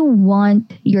 do you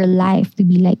want your life to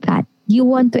be like that? Do you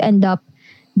want to end up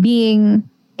being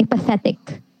a pathetic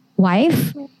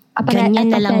wife? Ganyan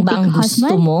na lang ba ang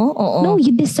gusto mo? Oo. No,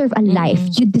 you deserve a life.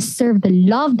 You deserve the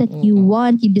love that you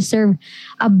want. You deserve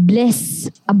a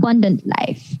abundant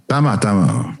life. Tama.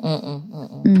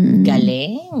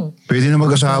 Galing. Pwede na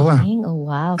mag-asawa. Galing. Oh,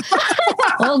 wow.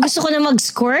 Gusto ko na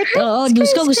mag-squirt.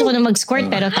 Gusto ko na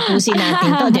mag-squirt pero tapusin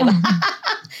natin to, di ba?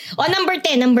 Number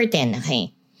 10.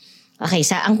 Okay,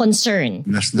 ang concern.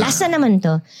 Last na naman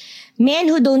to.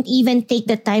 Men who don't even take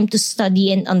the time to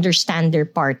study and understand their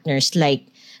partners, like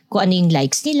kung ano yung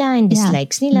likes nila and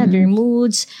dislikes nila, their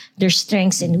moods, their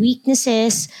strengths and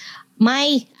weaknesses.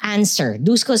 My answer,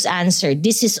 Dusko's answer,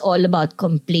 this is all about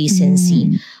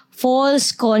complacency.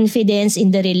 False confidence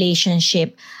in the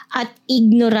relationship at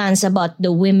ignorance about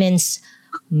the women's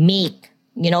make.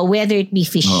 Whether it be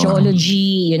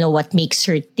physiology, what makes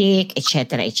her tick,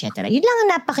 etc., etc. Yun lang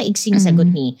ang napakaigsing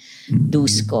sagot ni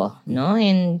Dusko, no?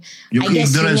 And Yung I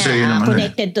guess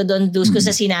connected to doon, Dusko,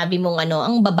 sa sinabi mong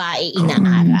ang babae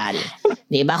inaaral.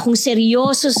 Diba? Kung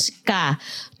seryoso ka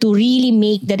to really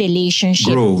make the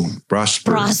relationship grow,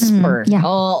 prosper. Yeah.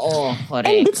 Oo, correct.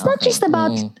 And it's not just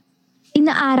about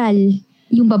inaaral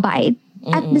yung babae.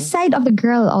 At the side of the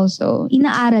girl also,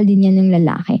 inaaral din yan ng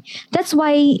lalaki. That's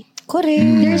why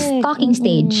there's talking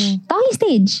stage.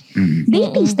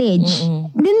 Dating stage.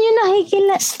 Dun yun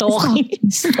nakikila.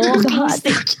 Stalking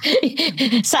stage.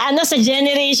 sa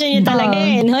generation nyo talaga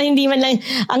no? Hindi man lang,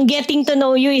 ang getting to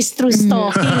know you is through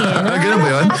stalking no? Ganun ba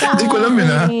yun? Hindi ko alam yun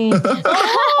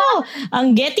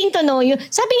ang getting to know you.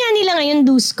 Sabi nga nila ngayon,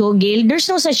 Dusko, Gayle,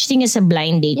 there's no such thing as a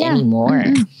blind date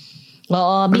anymore.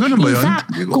 Oo. In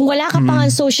fact, kung wala ka pa nga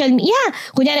social media,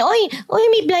 kunyari, oy,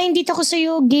 may blind date ako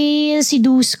sa'yo, Gayle, si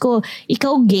Dusko.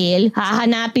 Ikaw, Gayle,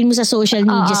 hahanapin mo sa social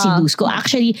media si Dusko.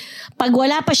 Actually, pag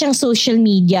wala pa siyang social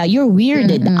media, you're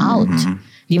weirded out.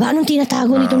 Di ba? Anong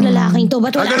tinatago nitong lalaking to?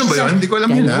 Ba't wala ganun ba yun? Hindi ko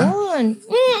alam yun, ha?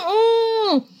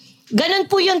 Ganun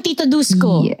po yun, Tito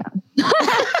Dusko. Yeah.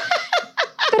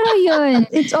 Pero yun,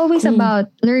 it's always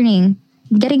about learning,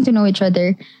 getting to know each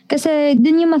other. Kasi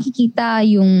dun yung makikita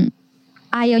yung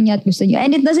ayaw niya at gusto niyo.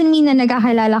 And it doesn't mean na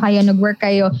nagkakilala kayo, nag-work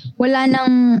kayo. Wala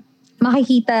nang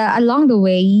makikita along the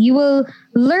way. You will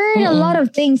learn a lot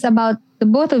of things about the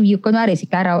both of you. Kunwari,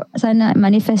 si Clara, sana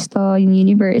manifesto yung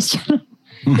universe.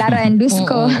 Clara and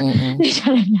Dusko.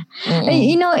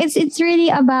 It's really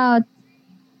about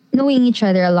knowing each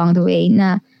other along the way.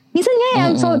 Na minsan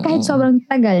nga kahit sobrang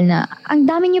tagal na, ang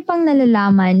dami niyo pang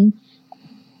nalalaman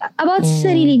about sa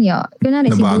sarili nyo. Kunwari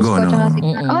si Dusko tsaka si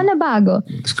Clara. Nabago.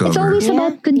 It's always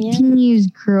about continuous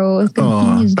growth,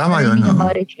 continuous learning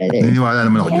about each other. Naniniwala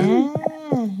naman ako dyan.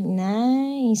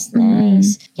 Nice.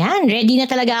 Yan, ready na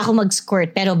talaga ako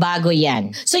mag-squirt pero bago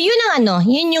yan. So yun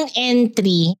yung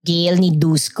entry, Gayle, ni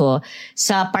Dusko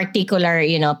sa particular,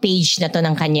 page na to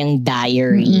ng kanyang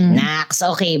diary. Nax,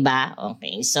 okay ba?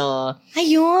 Okay, so,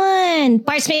 ayun.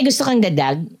 Parts, may gusto kang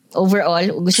dadag?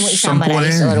 Overall, gusto mo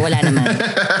i-summarize or wala naman?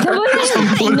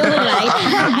 I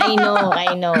know,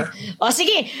 right? I know. O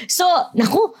sige, so,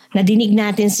 nadinig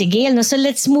natin si Gayle. No? So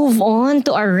let's move on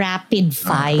to our rapid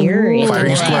fire. Ito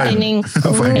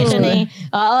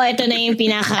na yung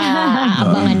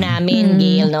pinaka-abangan namin,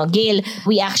 Gayle. No? Gayle,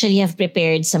 we actually have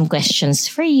prepared some questions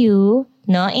for you.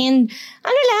 No? And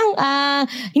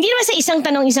hindi naman sa isang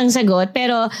tanong, isang sagot,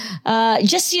 pero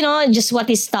just what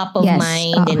is top of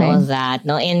mind and all that.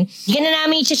 No? And hindi ka na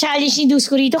namin i-challenge ni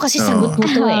Dusko rito kasi sagot mo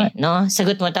to no?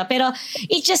 Sagot mo to. Pero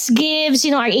it just gives,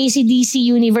 our ACDC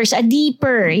universe a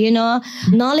deeper,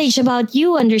 knowledge about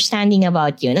you, understanding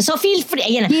about you. So feel free,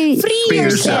 free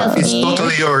yourself. It's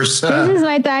totally yours. This is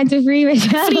my time to free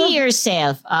myself. Free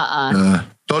yourself.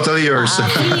 Totally yours.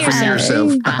 Free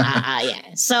yourself. Yeah.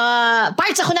 So,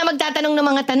 parts, ako na magtatanong ng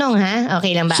mga tanong, ha?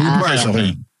 Okay lang ba? Sige, parts,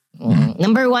 okay.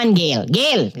 Number 1, Gayle.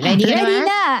 Gayle, ready ka Ready na?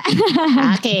 na.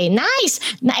 Okay, nice.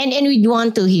 And we'd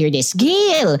want to hear this.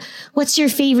 Gayle, what's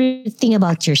your favorite thing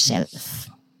about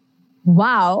yourself?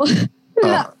 Wow.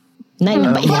 Parang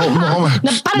nabigyan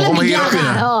mahirap ka.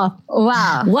 yun,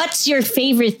 Wow. What's your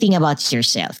favorite thing about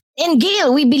yourself? And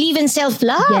Gayle, we believe in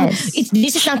self-love. Yes.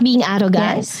 This is not being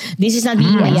arrogant. Yes. This is not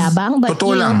being mayabang. But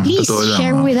please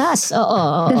share with us.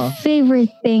 The favorite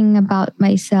thing about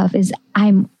myself is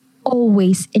I'm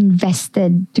always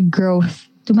invested to growth,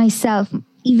 to myself.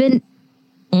 Even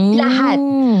Lahat.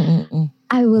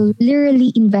 I will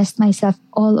literally invest myself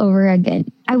all over again.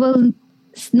 I will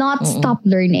not stop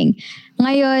learning.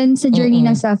 Ngayon, sa journey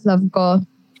ng self-love ko,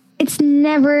 it's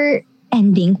never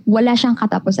ending. Wala siyang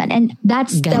katapusan. And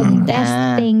that's the best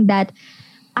thing that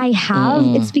I have.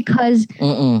 It's because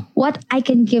what I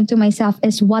can give to myself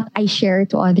is what I share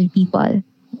to other people.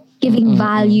 Giving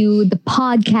value, the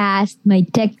podcast, my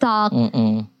TikTok.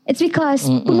 It's because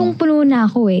punong-puno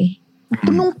na ako eh.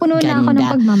 Punong-puno na ako ng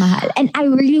pagmamahal. And I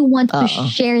really want to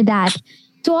share that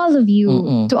to all of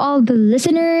you, to all the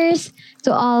listeners,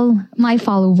 to all my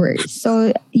followers.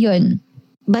 So, yun.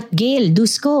 But Gayle,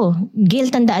 Dusko, Gayle,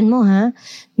 tandaan mo ha,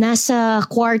 nasa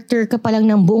quarter ka pa lang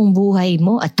ng buong buhay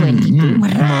mo at 22.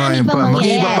 Marami pa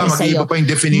mangyayari sa'yo. Mag-iba pa yung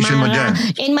definition mo dyan.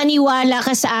 And maniwala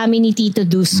ka sa amin ni Tito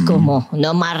Dusko mo.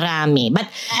 No, marami. But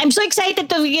I'm so excited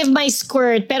to give my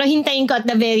squirt. Pero hintayin ko at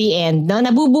the very end. No?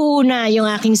 Nabubuo na yung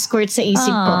aking squirt sa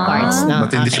isip ko parts.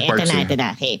 No? Matindi si parts. Ito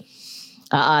na. Okay.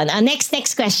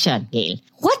 Next question, Gayle.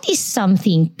 What is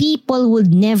something people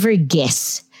would never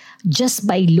guess just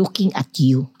by looking at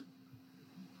you?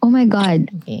 Oh my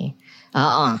God. Okay.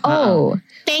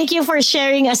 Thank you for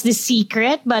sharing us the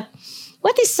secret, but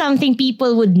what is something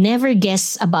people would never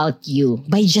guess about you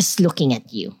by just looking at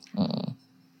you?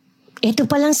 Ito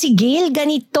pa lang si Gayle,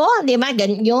 ganito, di ba?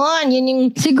 Yun yung...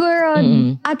 Siguro,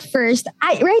 at first,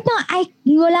 right now,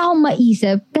 wala akong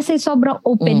maisip kasi sobrang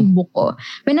open book ko.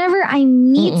 Whenever I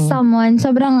meet someone,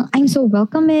 I'm so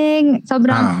welcoming.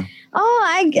 Sobrang,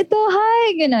 hi,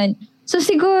 ganun. So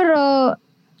siguro,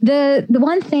 the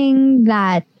one thing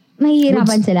that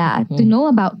mahihirapan sila to know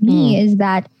about me is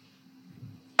that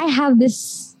I have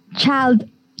this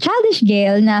childish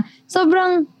Gayle na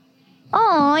sobrang,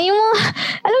 yung mga,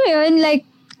 alam mo yun, like,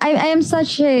 I am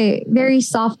such a very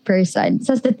soft person.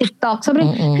 So the TikTok,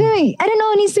 sobrang, hey, I don't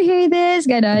know who needs to hear this,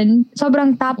 ganun.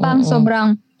 Sobrang tapang,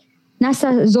 sobrang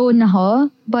nasa zone ako.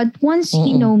 But once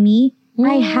you know me,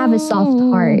 I have a soft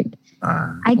heart.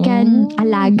 I can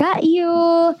alaga you.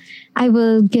 I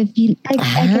will give you... I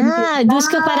can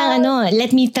Dusko, parang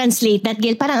let me translate that,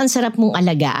 Gayle. Parang ang sarap mong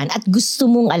alagaan at gusto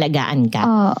mong alagaan ka.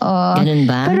 Ganun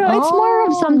ba? Pero it's more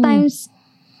of sometimes,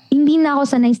 hindi na ako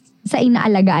sanay sa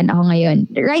inaalagaan ako ngayon.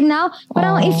 Right now,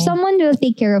 parang if someone will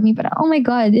take care of me, parang, oh my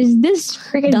God, is this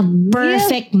freaking the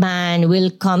perfect man will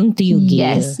come to you,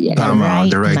 Gayle. Yes.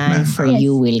 The right man for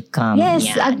you will come. Yes,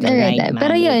 yeah, the right man.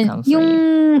 Pero yun, yung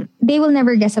they will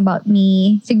never guess about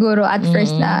me. Siguro at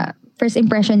first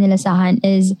impression nila sa akin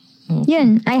is,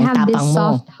 yun, I have this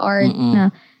soft heart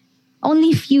na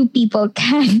only few people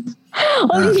can.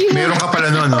 Meron ka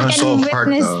pala nun, soft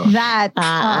heart. Witness that.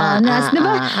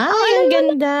 Diba? Ang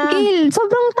ganda. Gayle,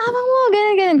 sobrang tapang mo,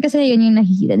 ganyan. Kasi yun yung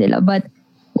nakikita nila. But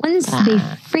once they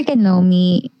freaking know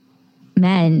me,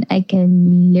 man, I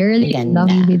can literally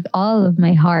love you with all of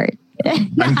my heart.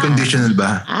 Unconditional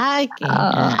ba? Okay.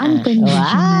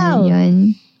 Unconditional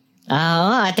yun.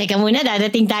 Teka muna,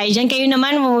 dadating tayo dyan. Kayo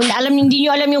naman, hindi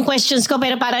nyo alam yung questions ko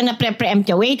pero parang na-preempt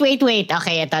nyo. Wait.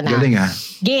 Okay, ito na.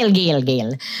 Galing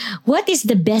Gayle. What is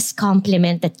the best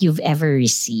compliment that you've ever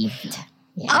received?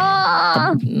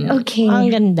 Yeah. Okay. Ang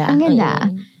ganda.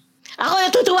 Ako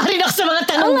natutuwa rin ako sa mga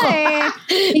tanong ko.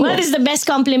 What is the best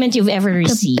compliment you've ever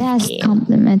received? The best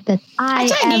compliment that I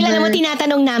ever... Gayle, alam mo,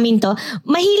 tinatanong namin to.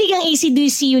 Mahilig ang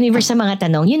ACDC universe sa mga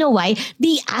tanong. You know why?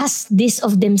 They ask this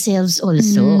of themselves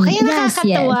also. Kaya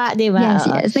nakakatawa, di ba?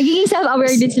 Yes. Nagiging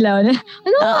self-aware din sila.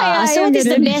 So what is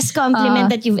the best compliment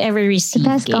that you've ever received?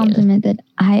 The best compliment that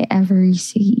I ever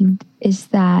received is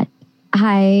that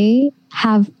I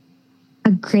have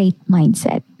a great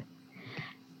mindset.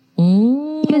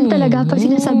 Yun talaga, pag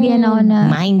sinasabihan ako na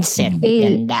mindset.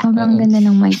 Ganda. Sobrang ganda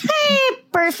ng mindset.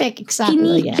 Perfect.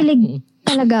 Exactly. Kinikilig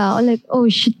talaga ako. Like, oh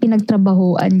shit,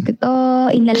 pinagtrabahuan ko to.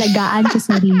 Inalagaan ko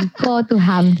sarili ko to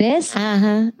have this.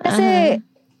 Kasi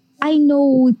I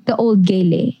know the old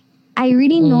Gayle. I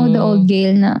really know the old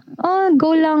Gayle na,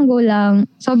 go lang.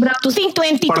 Sobrang... To think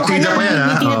 22 ka na,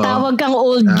 may tinatawag kang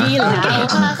old Gayle.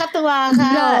 Kakatuwa ka.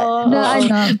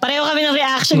 Pareho kami ng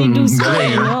reaction ni Dusko.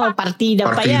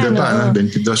 Partida pa yan.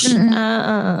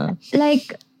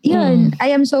 Like, yun,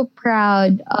 I am so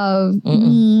proud of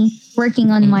me working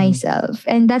on myself.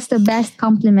 And that's the best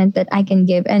compliment that I can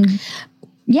give. And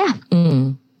yeah.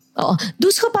 Oo.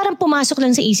 Dusko, parang pumasok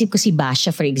lang sa isip ko si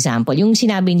Basha, for example. Yung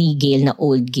sinabi ni Gayle na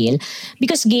old Gayle.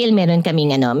 Because Gayle, merong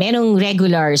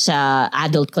regular sa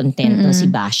adult content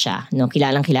si Basha. No?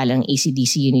 Kilalang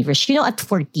ACDC universe. You know, at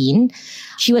 14,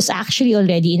 she was actually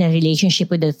already in a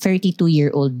relationship with a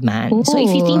 32-year-old man. So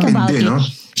if you think about it,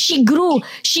 she grew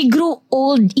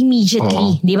old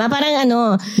immediately. Di ba? Parang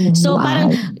so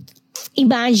parang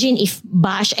imagine if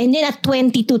Bash, and then at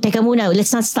 22, teka muna,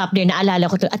 let's not stop there, naalala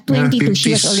ko to, at 22,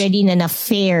 she was already in an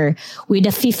affair with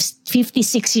a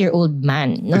 56-year-old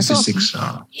man. No? 56,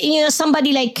 so,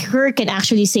 somebody like her can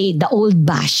actually say the old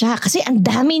Basha kasi ang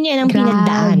dami niya ng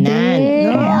pinagdaanan.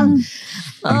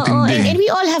 No? And we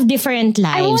all have different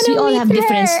lives. We all have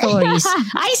different stories.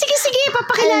 Ay, sige,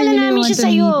 papakilala namin siya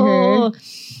sa'yo.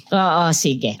 Oo,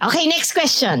 sige. Okay, next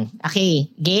question.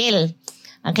 Okay, Gayle.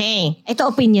 Okay, ito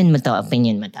opinion mo to.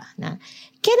 Na,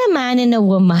 can a man and a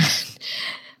woman...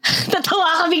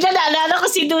 Natawa ka bigla, naalala ko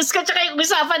si Dusko tsaka yung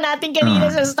usapan natin kanina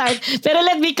sa start. Pero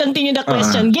let me continue the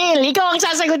question. Gayle, ikaw ang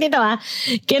sasagot nito ha.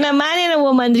 Can a man and a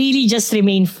woman really just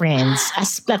remain friends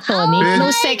as platonic? No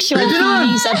sexual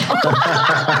feelings at all?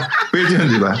 Pwede yun,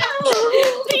 di ba?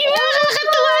 Di ba?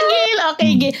 Nakakatawa, Gayle.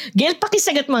 Okay, Gayle,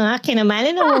 pakisagot mo nga. Can a man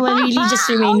and a woman really just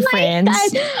remain friends?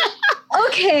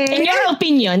 Okay. In your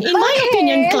opinion. In my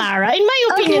opinion, Clara. In my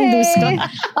opinion, Dusko.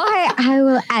 Okay, I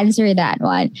will answer that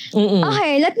one.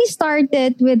 Okay, let me start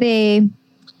it with a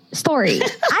story.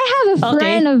 I have a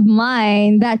friend of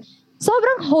mine that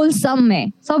sobrang wholesome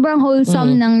Sobrang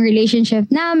wholesome ng relationship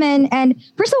namin. And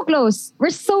we're so close.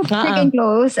 We're so freaking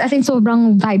close. As in,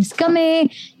 sobrang vibes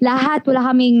kami. Lahat, wala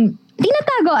kaming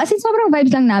tinatago. As in, sobrang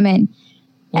vibes lang namin.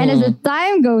 And as the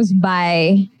time goes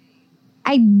by,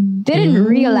 I didn't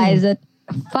realize that,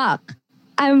 fuck,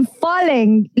 I'm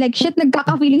falling. Like, shit,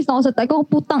 nagkaka-feelings na ako sa tayo. Kung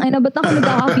putang ina, ba't ako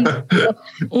nagkaka-feelings?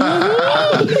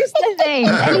 Here's the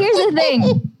thing.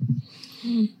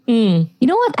 You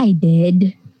know what I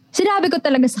did? Sinabi ko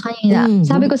talaga sa kanya.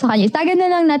 Sabi ko sa kanya, tagan na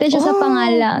lang natin siya sa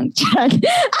pangalang.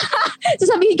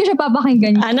 Sasabihin ko siya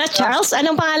papakinggan niya. Ano, Charles?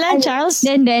 Anong pangalan? Charles?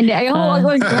 Hindi.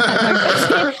 Ayoko.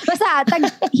 Basta,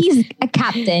 he's a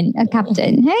captain.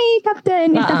 Hey,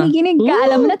 captain. If nakikinig ka,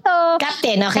 alam mo na to.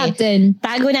 Captain, okay. Captain.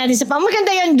 Tago natin sa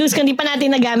maganda yun, Dus, kung di pa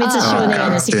natin nagamit sa show na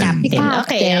yun, si Captain.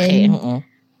 Okay.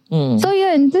 So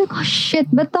yun, shit,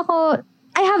 ba't ako...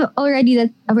 I have already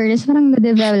that awareness. Parang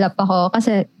na-develop ako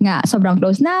kasi nga sobrang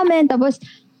close namin. Tapos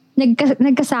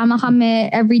nagkasama kami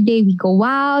every day. We go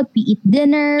out, we eat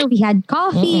dinner, we had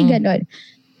coffee, gano'n.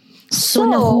 So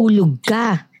nahulog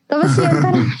ka. Tapos yun,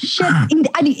 parang shit,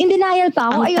 in denial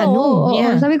pa ako. Ayoko.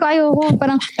 Sabi ko ayoko.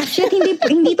 Parang shit,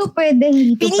 hindi to pwede.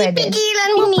 Pinipigilan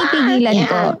mo Pinipigilan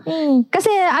ko. Kasi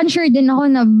unsure din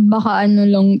ako na baka ano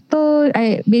lang to.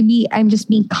 Maybe I'm just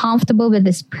being comfortable with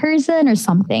this person or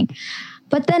something.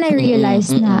 But then I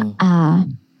realized na,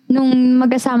 nung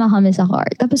magkasama kami sa car,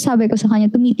 tapos sabi ko sa kanya,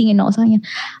 tumitingin ako sa kanya,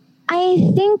 I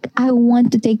think I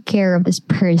want to take care of this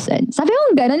person. Sabi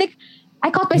ko gano'n, like,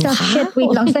 I caught myself, shit,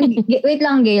 wait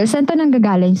lang, Gayle, saan to nang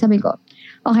gagaling? Sabi ko,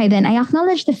 okay, then I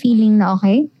acknowledge the feeling na,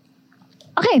 okay,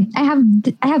 I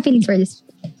have feelings for this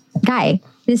guy,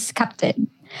 this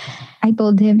captain. I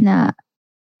told him na,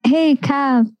 hey,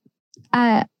 Cap,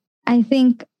 I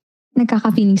think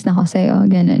nagkaka-feelings na ako sa'yo,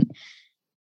 ganun.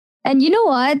 And you know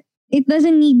what? It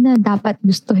doesn't need na dapat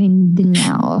gustuhin din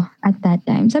niya ako at that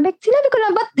time. Sinabi ko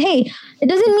lang, but hey, it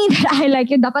doesn't mean that I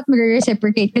like you. Dapat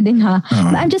mag-reciprocate ka din ha.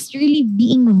 But I'm just really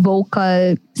being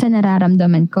vocal sa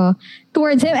nararamdaman ko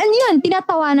towards him. And yun,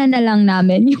 tinatawanan na lang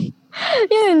namin.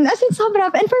 Yun, as in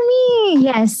sobrang. And for me,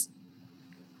 yes,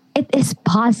 it is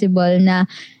possible na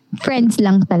friends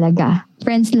lang talaga.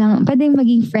 Friends lang. Pwedeng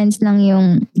maging friends lang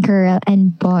yung girl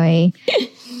and boy.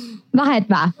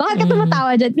 Bakit ba? Bakit ka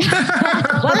tumatawa dyan?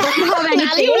 Wala.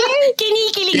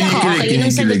 Kinikilig ako. Okay, yun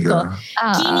ang sagot ko.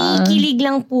 Kinikilig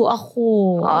lang po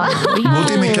ako.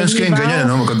 Buti may chance kayong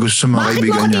ganyan, no? Magkagusto sa mga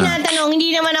kaibigan niya. Bakit mo tinatanong? Hindi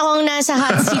naman ako ang nasa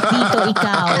hot seat dito,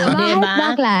 ikaw. Bakit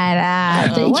ba, Clara?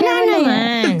 Wala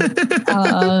naman.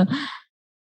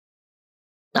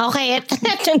 Okay,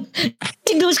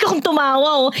 si Dusko kung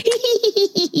tumawa,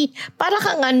 para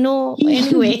kang ano.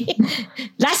 Anyway,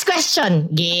 last question,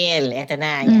 Gayle. Eto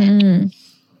na.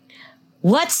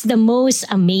 What's the most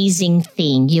amazing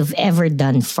thing you've ever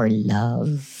done for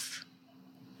love?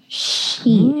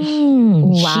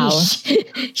 Wow.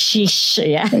 Sheesh.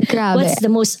 Yeah. Grabe. What's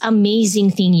the most amazing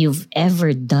thing you've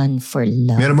ever done for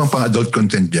love? Meron bang pang-adult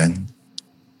content dyan?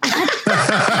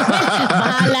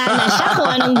 Bahala na siya kung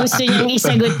anong gusto niyang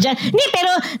isagot dyan. Hindi, pero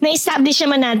na-establish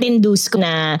naman natin, Dusko,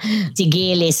 na si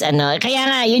Gayle is ano. Kaya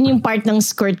nga, yun yung part ng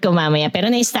skirt ko mamaya. Pero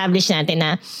na-establish natin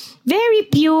na very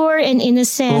pure and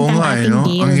innocent ang ating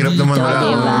Gayle. Ang hirap naman wala.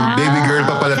 Diba? Baby girl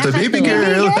pa pala to. Baby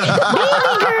girl.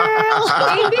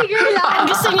 Baby girl. Ang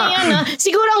gusto niya yan, no?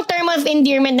 Siguro ang term of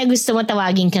endearment na gusto mo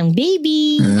tawagin kang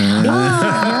baby.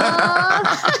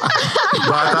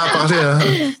 Bata pa kasi, ha?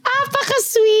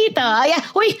 Apaka-sweet.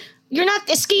 Uy, you're not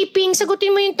escaping.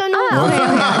 Sagutin mo yung tanong.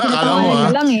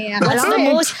 Okay. What's the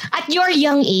most, at your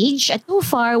young age, at so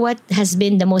far, what has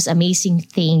been the most amazing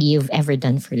thing you've ever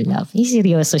done for love?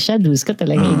 Seryoso siya, Dusko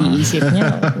talaga iniisip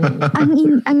niya.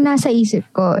 ang nasa isip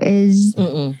ko is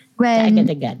when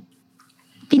agad-agad.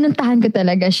 Pinuntahan ko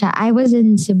talaga siya. I was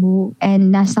in Cebu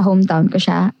and nasa hometown ko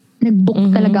siya.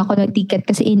 Nag-book talaga ako ng ticket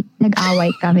kasi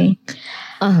nag-away kami.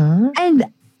 And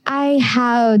I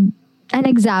had an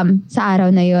exam sa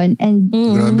araw na yon. And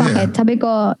bakit? Sabi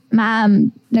ko,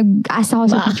 ma'am, nag-asa ako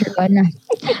sa teacher ko na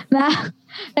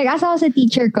nag-asa ako sa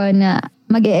teacher ko na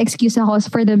mag-e-excuse ako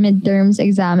for the midterms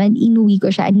exam and inuwi ko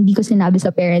siya and hindi ko sinabi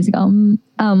sa parents ko,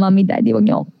 mommy, daddy, wag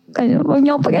niyo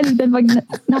pag-alitan pag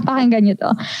napakinggan niyo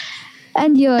to.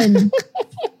 And yun,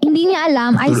 hindi niya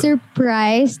alam, I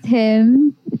surprised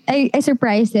him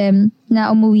na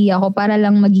umuwi ako para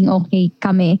lang maging okay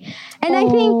kami. And I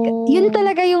think yun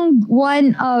talaga yung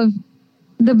one of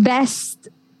the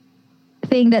best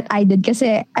thing that I did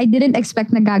kasi I didn't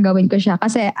expect na gagawin ko siya.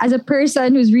 Kasi as a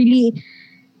person who's really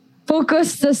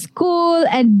focused sa school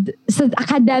and sa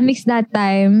academics that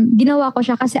time, ginawa ko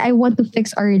siya kasi I want to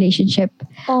fix our relationship.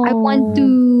 I want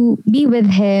to be with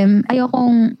him.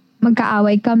 Ayokong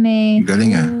magkaaway kami.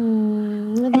 Galing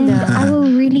And I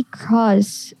will really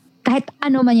cross kahit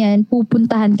ano man yan,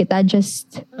 pupuntahan kita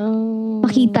just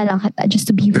makita lang kita just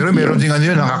to be with you. Pero meron din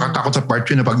yun, nakakatakot sa part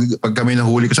yun na pag kami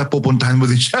nahuli ka sa pupuntahan mo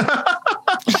din siya.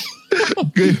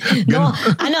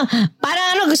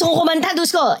 Parang gusto kong kumanta,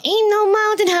 Dusko, ain't no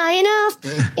mountain high enough,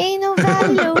 ain't no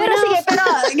valley low pero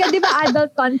enough. Sige, pero di ba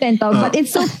adult content to? But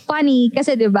it's so funny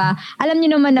kasi di ba, alam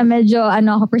niyo naman na medyo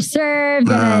ako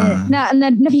preserved, na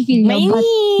nafe-feel nyo.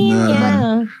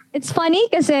 Yeah. It's funny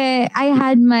kasi I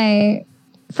had my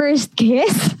first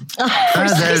kiss.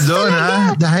 Dahil doon,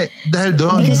 Dahil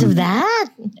doon. Because of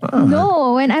that?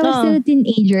 No, when I was still a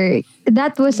teenager,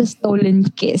 that was a stolen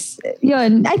kiss.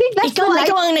 Yun. I think that's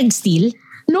ikaw ang nag-steal?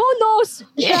 No.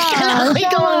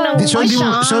 Ikaw ang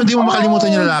So, hindi mo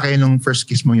makalimutan yung lalaki nung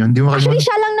first kiss mo yun? Actually,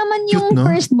 siya lang naman yung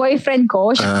first boyfriend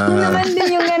ko. Siya naman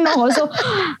din yung ko. So,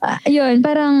 yun,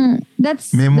 parang,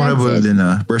 that's memorable din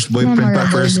First boyfriend pa,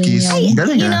 first kiss.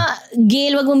 Galing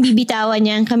Gayle, wag mong bibitawan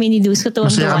yan. Kami ni Dusko to.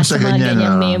 Masaya kami sa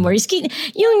ganyang memories.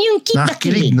 Yung keep the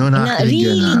kilig.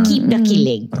 Really keep the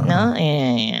kilig. No?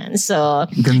 Ayan. So,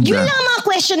 yun lang ang mga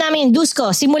question namin.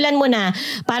 Dusko, simulan mo na.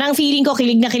 Parang feeling ko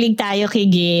kilig na kilig tayo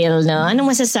kay Gayle, no?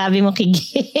 Anong masasabi mo kay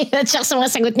Gayle? At saka sa mga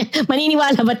sagot niya,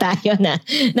 maniniwala ba tayo na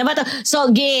ba to?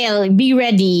 So, Gayle, be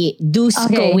ready.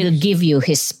 Dusko will give you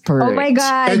his purge. Oh my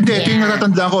God. Ito yung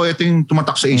natatandaan ko. Ito yung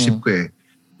tumatak sa isip ko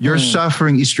Your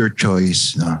suffering is your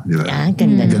choice. No? Di ba?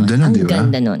 Ganda nun, di ba?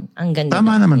 Ang ganda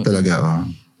Tama naman talaga.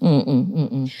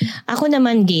 Ako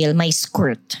naman, Gayle, my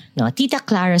skirt. No? Tita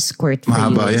Clara's skirt for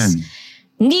mahaba you. Yan.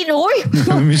 Hindi,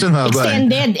 Minsan mahaba.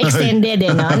 Extended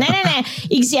no?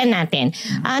 Igsian natin.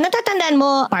 Natatandaan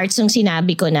mo, parts ng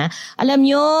sinabi ko na, alam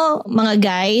nyo, mga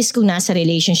guys, kung nasa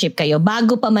relationship kayo,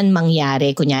 bago pa man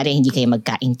mangyari, kunyari, hindi kayo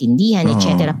magkaintindihan,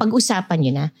 etc., pag-usapan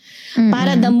nyo na.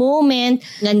 Para the moment,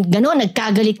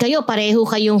 nagkagalit kayo, pareho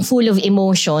kayong full of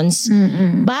emotions,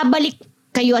 babalik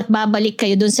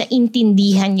kayo dun sa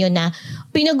intindihan nyo na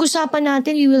pinag-usapan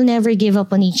natin, we will never give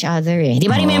up on each other. Di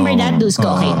ba remember that, Dusko?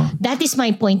 Okay, that is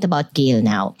my point about Gayle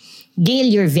now.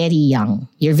 Gayle, you're very young.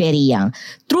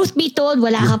 Truth be told,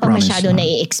 wala ka pa masyado na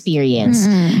i-experience.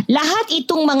 Lahat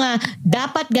itong mga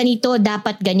dapat ganito,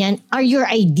 dapat ganyan are your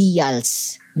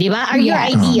ideals. Di ba? Are your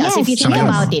ideals if you think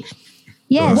about it.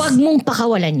 Yes. Huwag mong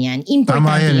pakawalan yan.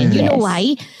 Importante yan. You know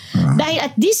why?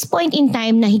 Dahil at this point in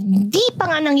time na hindi pa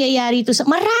nga nangyayari ito,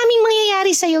 maraming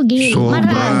mangyayari sa'yo, Gayle.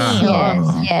 Marami.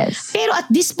 Yes. Pero at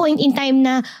this point in time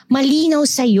na malinaw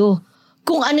sa'yo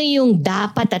kung ano yung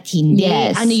dapat at hindi,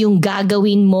 ano yung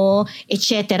gagawin mo,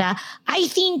 etc. I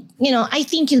think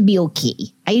you'll be okay.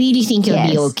 I really think you'll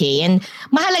be okay. And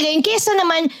mahalaga yun. Kesa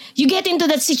naman, you get into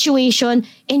that situation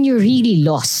and you're really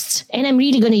lost. And I'm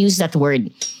really gonna use that word.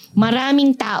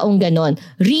 Maraming taong ganon,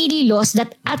 really lost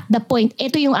that at the point,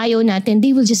 ito yung ayaw natin,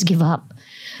 they will just give up.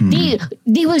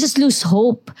 They will just lose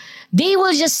hope. They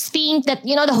will just think that,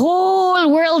 the whole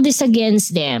world is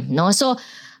against them. No? So,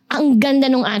 ang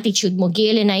ganda ng attitude mo,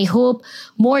 Gayle, and I hope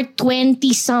more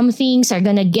 20-somethings are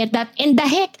gonna get that. And the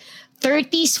heck,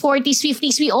 30s, 40s,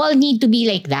 50s, we all need to be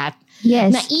like that.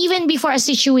 Yes. Na even before a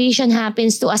situation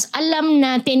happens to us, alam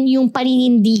natin yung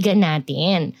paninindigan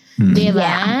natin.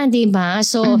 Diba? Diba?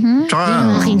 So, yun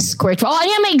ang aking squirt.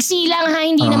 Maigsi lang ha,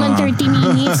 hindi naman 30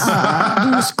 minutes.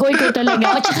 Squirt ko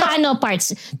talaga. At saka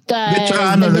parts.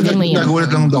 Nagulat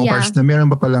lang daw parts na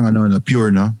meron pa palang pure,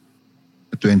 no?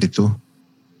 22.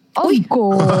 Of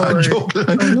course. Joke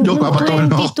lang. Joke, papatawa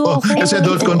na 22 ako. ako. Kasi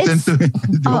adult content to.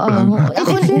 Joke lang.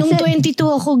 Ako, nung 22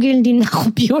 ako, girl, din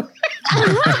ako pure.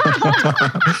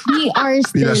 We are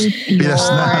still Pilas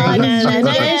na.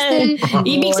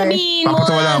 Ibig sabihin mo,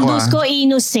 Papatawa lang ako, Dusko,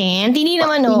 innocent. Hindi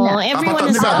naman,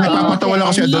 everyone is Napapatawa lang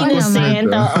kasi adult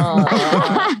innocent. content.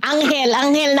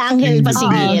 Anghel pa si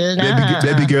Gayle.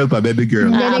 Baby girl pa, baby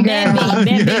girl.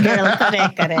 Baby girl.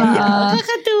 Correct.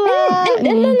 Kakatuwa.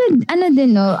 Ano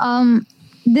din, no?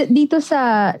 Dito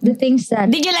sa the things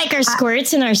that... Did you like our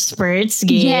skirts and our spurts,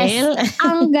 Gayle? Yes.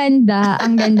 Ang ganda.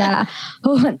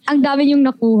 Oh, ang dami yung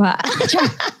nakuha.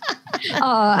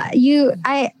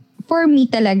 For me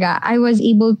talaga, I was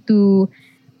able to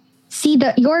see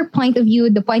your point of view,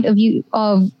 the point of view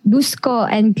of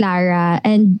Dusko and Clara.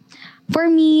 And for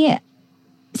me,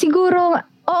 siguro,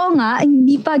 oo nga,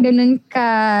 hindi pa ganun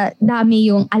kadami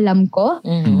yung alam ko.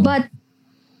 Mm-hmm. But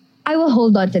I will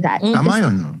hold on to that. Tama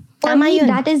yun. For me,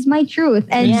 that is my truth.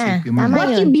 And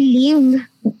what you believe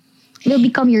will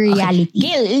become your reality.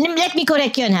 Gayle, let me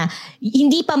correct yun ha.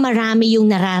 Hindi pa marami yung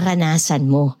nararanasan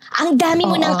mo. Ang dami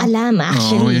mo nang alam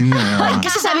actually.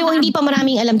 Kasi sabi mo hindi pa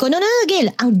maraming alam ko. No,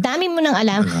 Gayle. Ang dami mo nang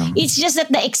alam. It's just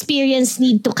that the experience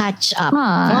need to catch up.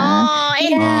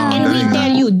 And we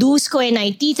tell you, Dusko and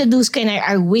I, Tito Dusko and I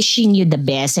are wishing you the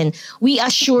best. And we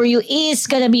assure you it's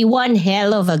gonna be one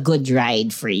hell of a good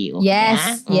ride for you.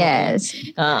 Yes, yes.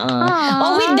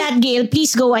 With that, Gayle,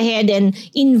 please go ahead and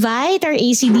invite our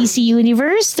ACDC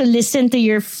universe to listen to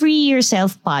your Free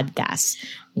Yourself podcast.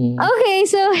 Okay,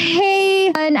 so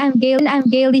hey, I'm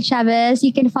Gayle Chavez.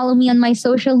 You can follow me on my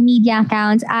social media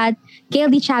accounts at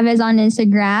Gayle Chavez on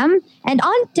Instagram and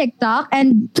on TikTok.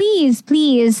 And please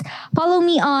follow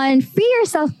me on Free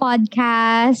Yourself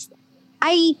podcast.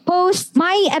 I post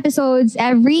my episodes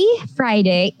every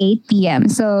Friday, 8 p.m.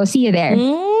 So see you there.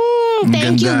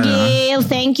 Thank you, Gayle.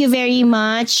 Thank you very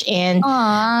much. And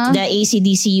the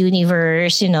ACDC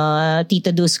universe,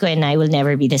 Tito Dusko and I will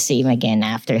never be the same again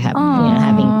after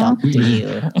having talked to you.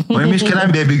 May miss ka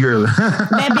lang, baby girl.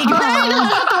 Baby girl.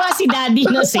 Natuwa si Daddy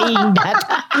saying that.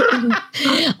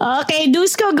 Okay,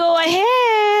 Dusko, go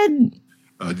ahead.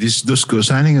 This Dusko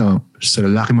signing off. Sa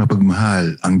lalaki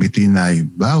mapagmahal, ang bitin ay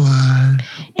bawal.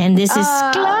 And this is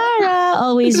Clara,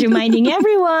 always reminding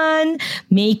everyone,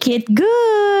 make it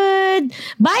good.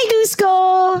 Bye,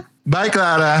 Dusko. Bye,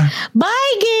 Clara.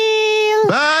 Bye, Gayle.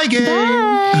 Bye, Gayle.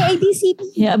 Bye,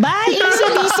 ACDC. Yeah, bye,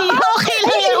 ACDC. Okay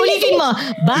lang yan. Ulitin mo.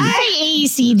 Bye,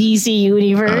 ACDC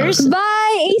Universe.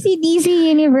 Bye, ACDC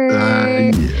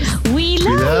Universe. We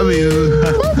love you.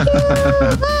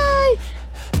 Bye.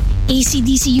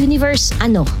 ACDC Universe,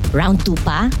 round 2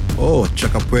 pa?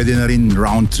 Tsaka pwede na rin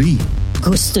round 3.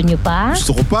 Gusto nyo pa?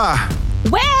 Gusto ko pa.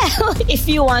 Well, if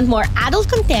you want more adult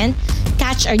content,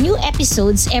 catch our new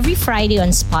episodes every Friday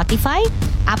on Spotify,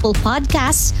 Apple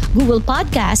Podcasts, Google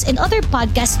Podcasts, and other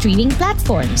podcast streaming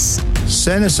platforms.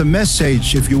 Send us a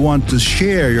message if you want to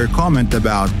share your comment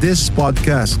about this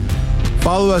podcast.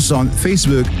 Follow us on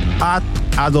Facebook at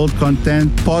Adult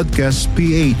Content Podcast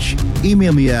PH.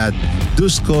 Email me at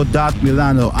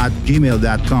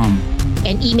dusko.milano@gmail.com.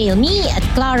 And email me at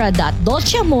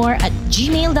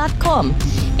clara.dolceamor@gmail.com.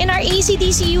 In our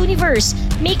ACDC universe,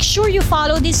 make sure you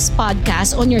follow this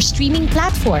podcast on your streaming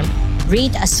platform.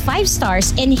 Rate us 5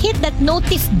 stars and hit that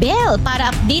notif bell para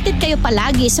updated kayo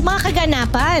palagi sa mga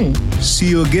kaganapan.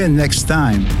 See you again next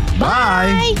time.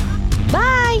 Bye!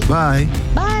 Bye! Bye!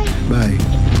 Bye! Bye!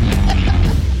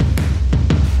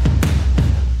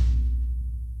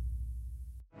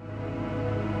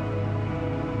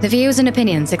 The views and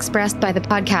opinions expressed by the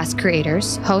podcast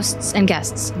creators, hosts, and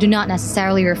guests do not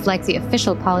necessarily reflect the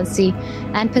official policy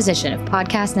and position of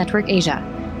Podcast Network Asia,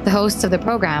 the hosts of the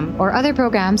program, or other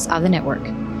programs of the network.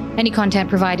 Any content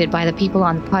provided by the people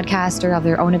on the podcast are of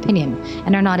their own opinion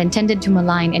and are not intended to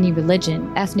malign any religion,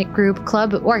 ethnic group,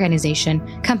 club, organization,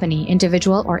 company,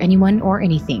 individual, or anyone or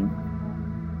anything.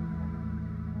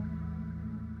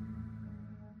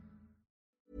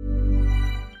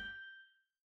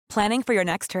 Planning for your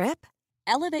next trip?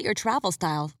 Elevate your travel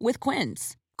style with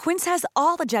Quince. Quince has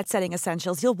all the jet-setting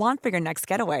essentials you'll want for your next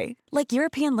getaway, like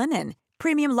European linen,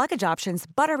 premium luggage options,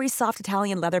 buttery soft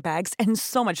Italian leather bags, and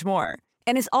so much more.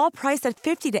 And is all priced at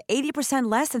 50 to 80%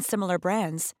 less than similar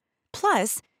brands.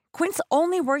 Plus, Quince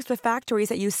only works with factories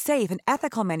that use safe and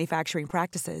ethical manufacturing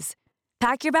practices.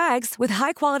 Pack your bags with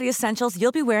high-quality essentials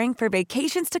you'll be wearing for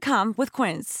vacations to come with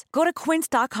Quince. Go to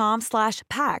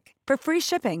quince.com/pack for free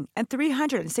shipping and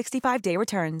 365-day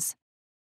returns.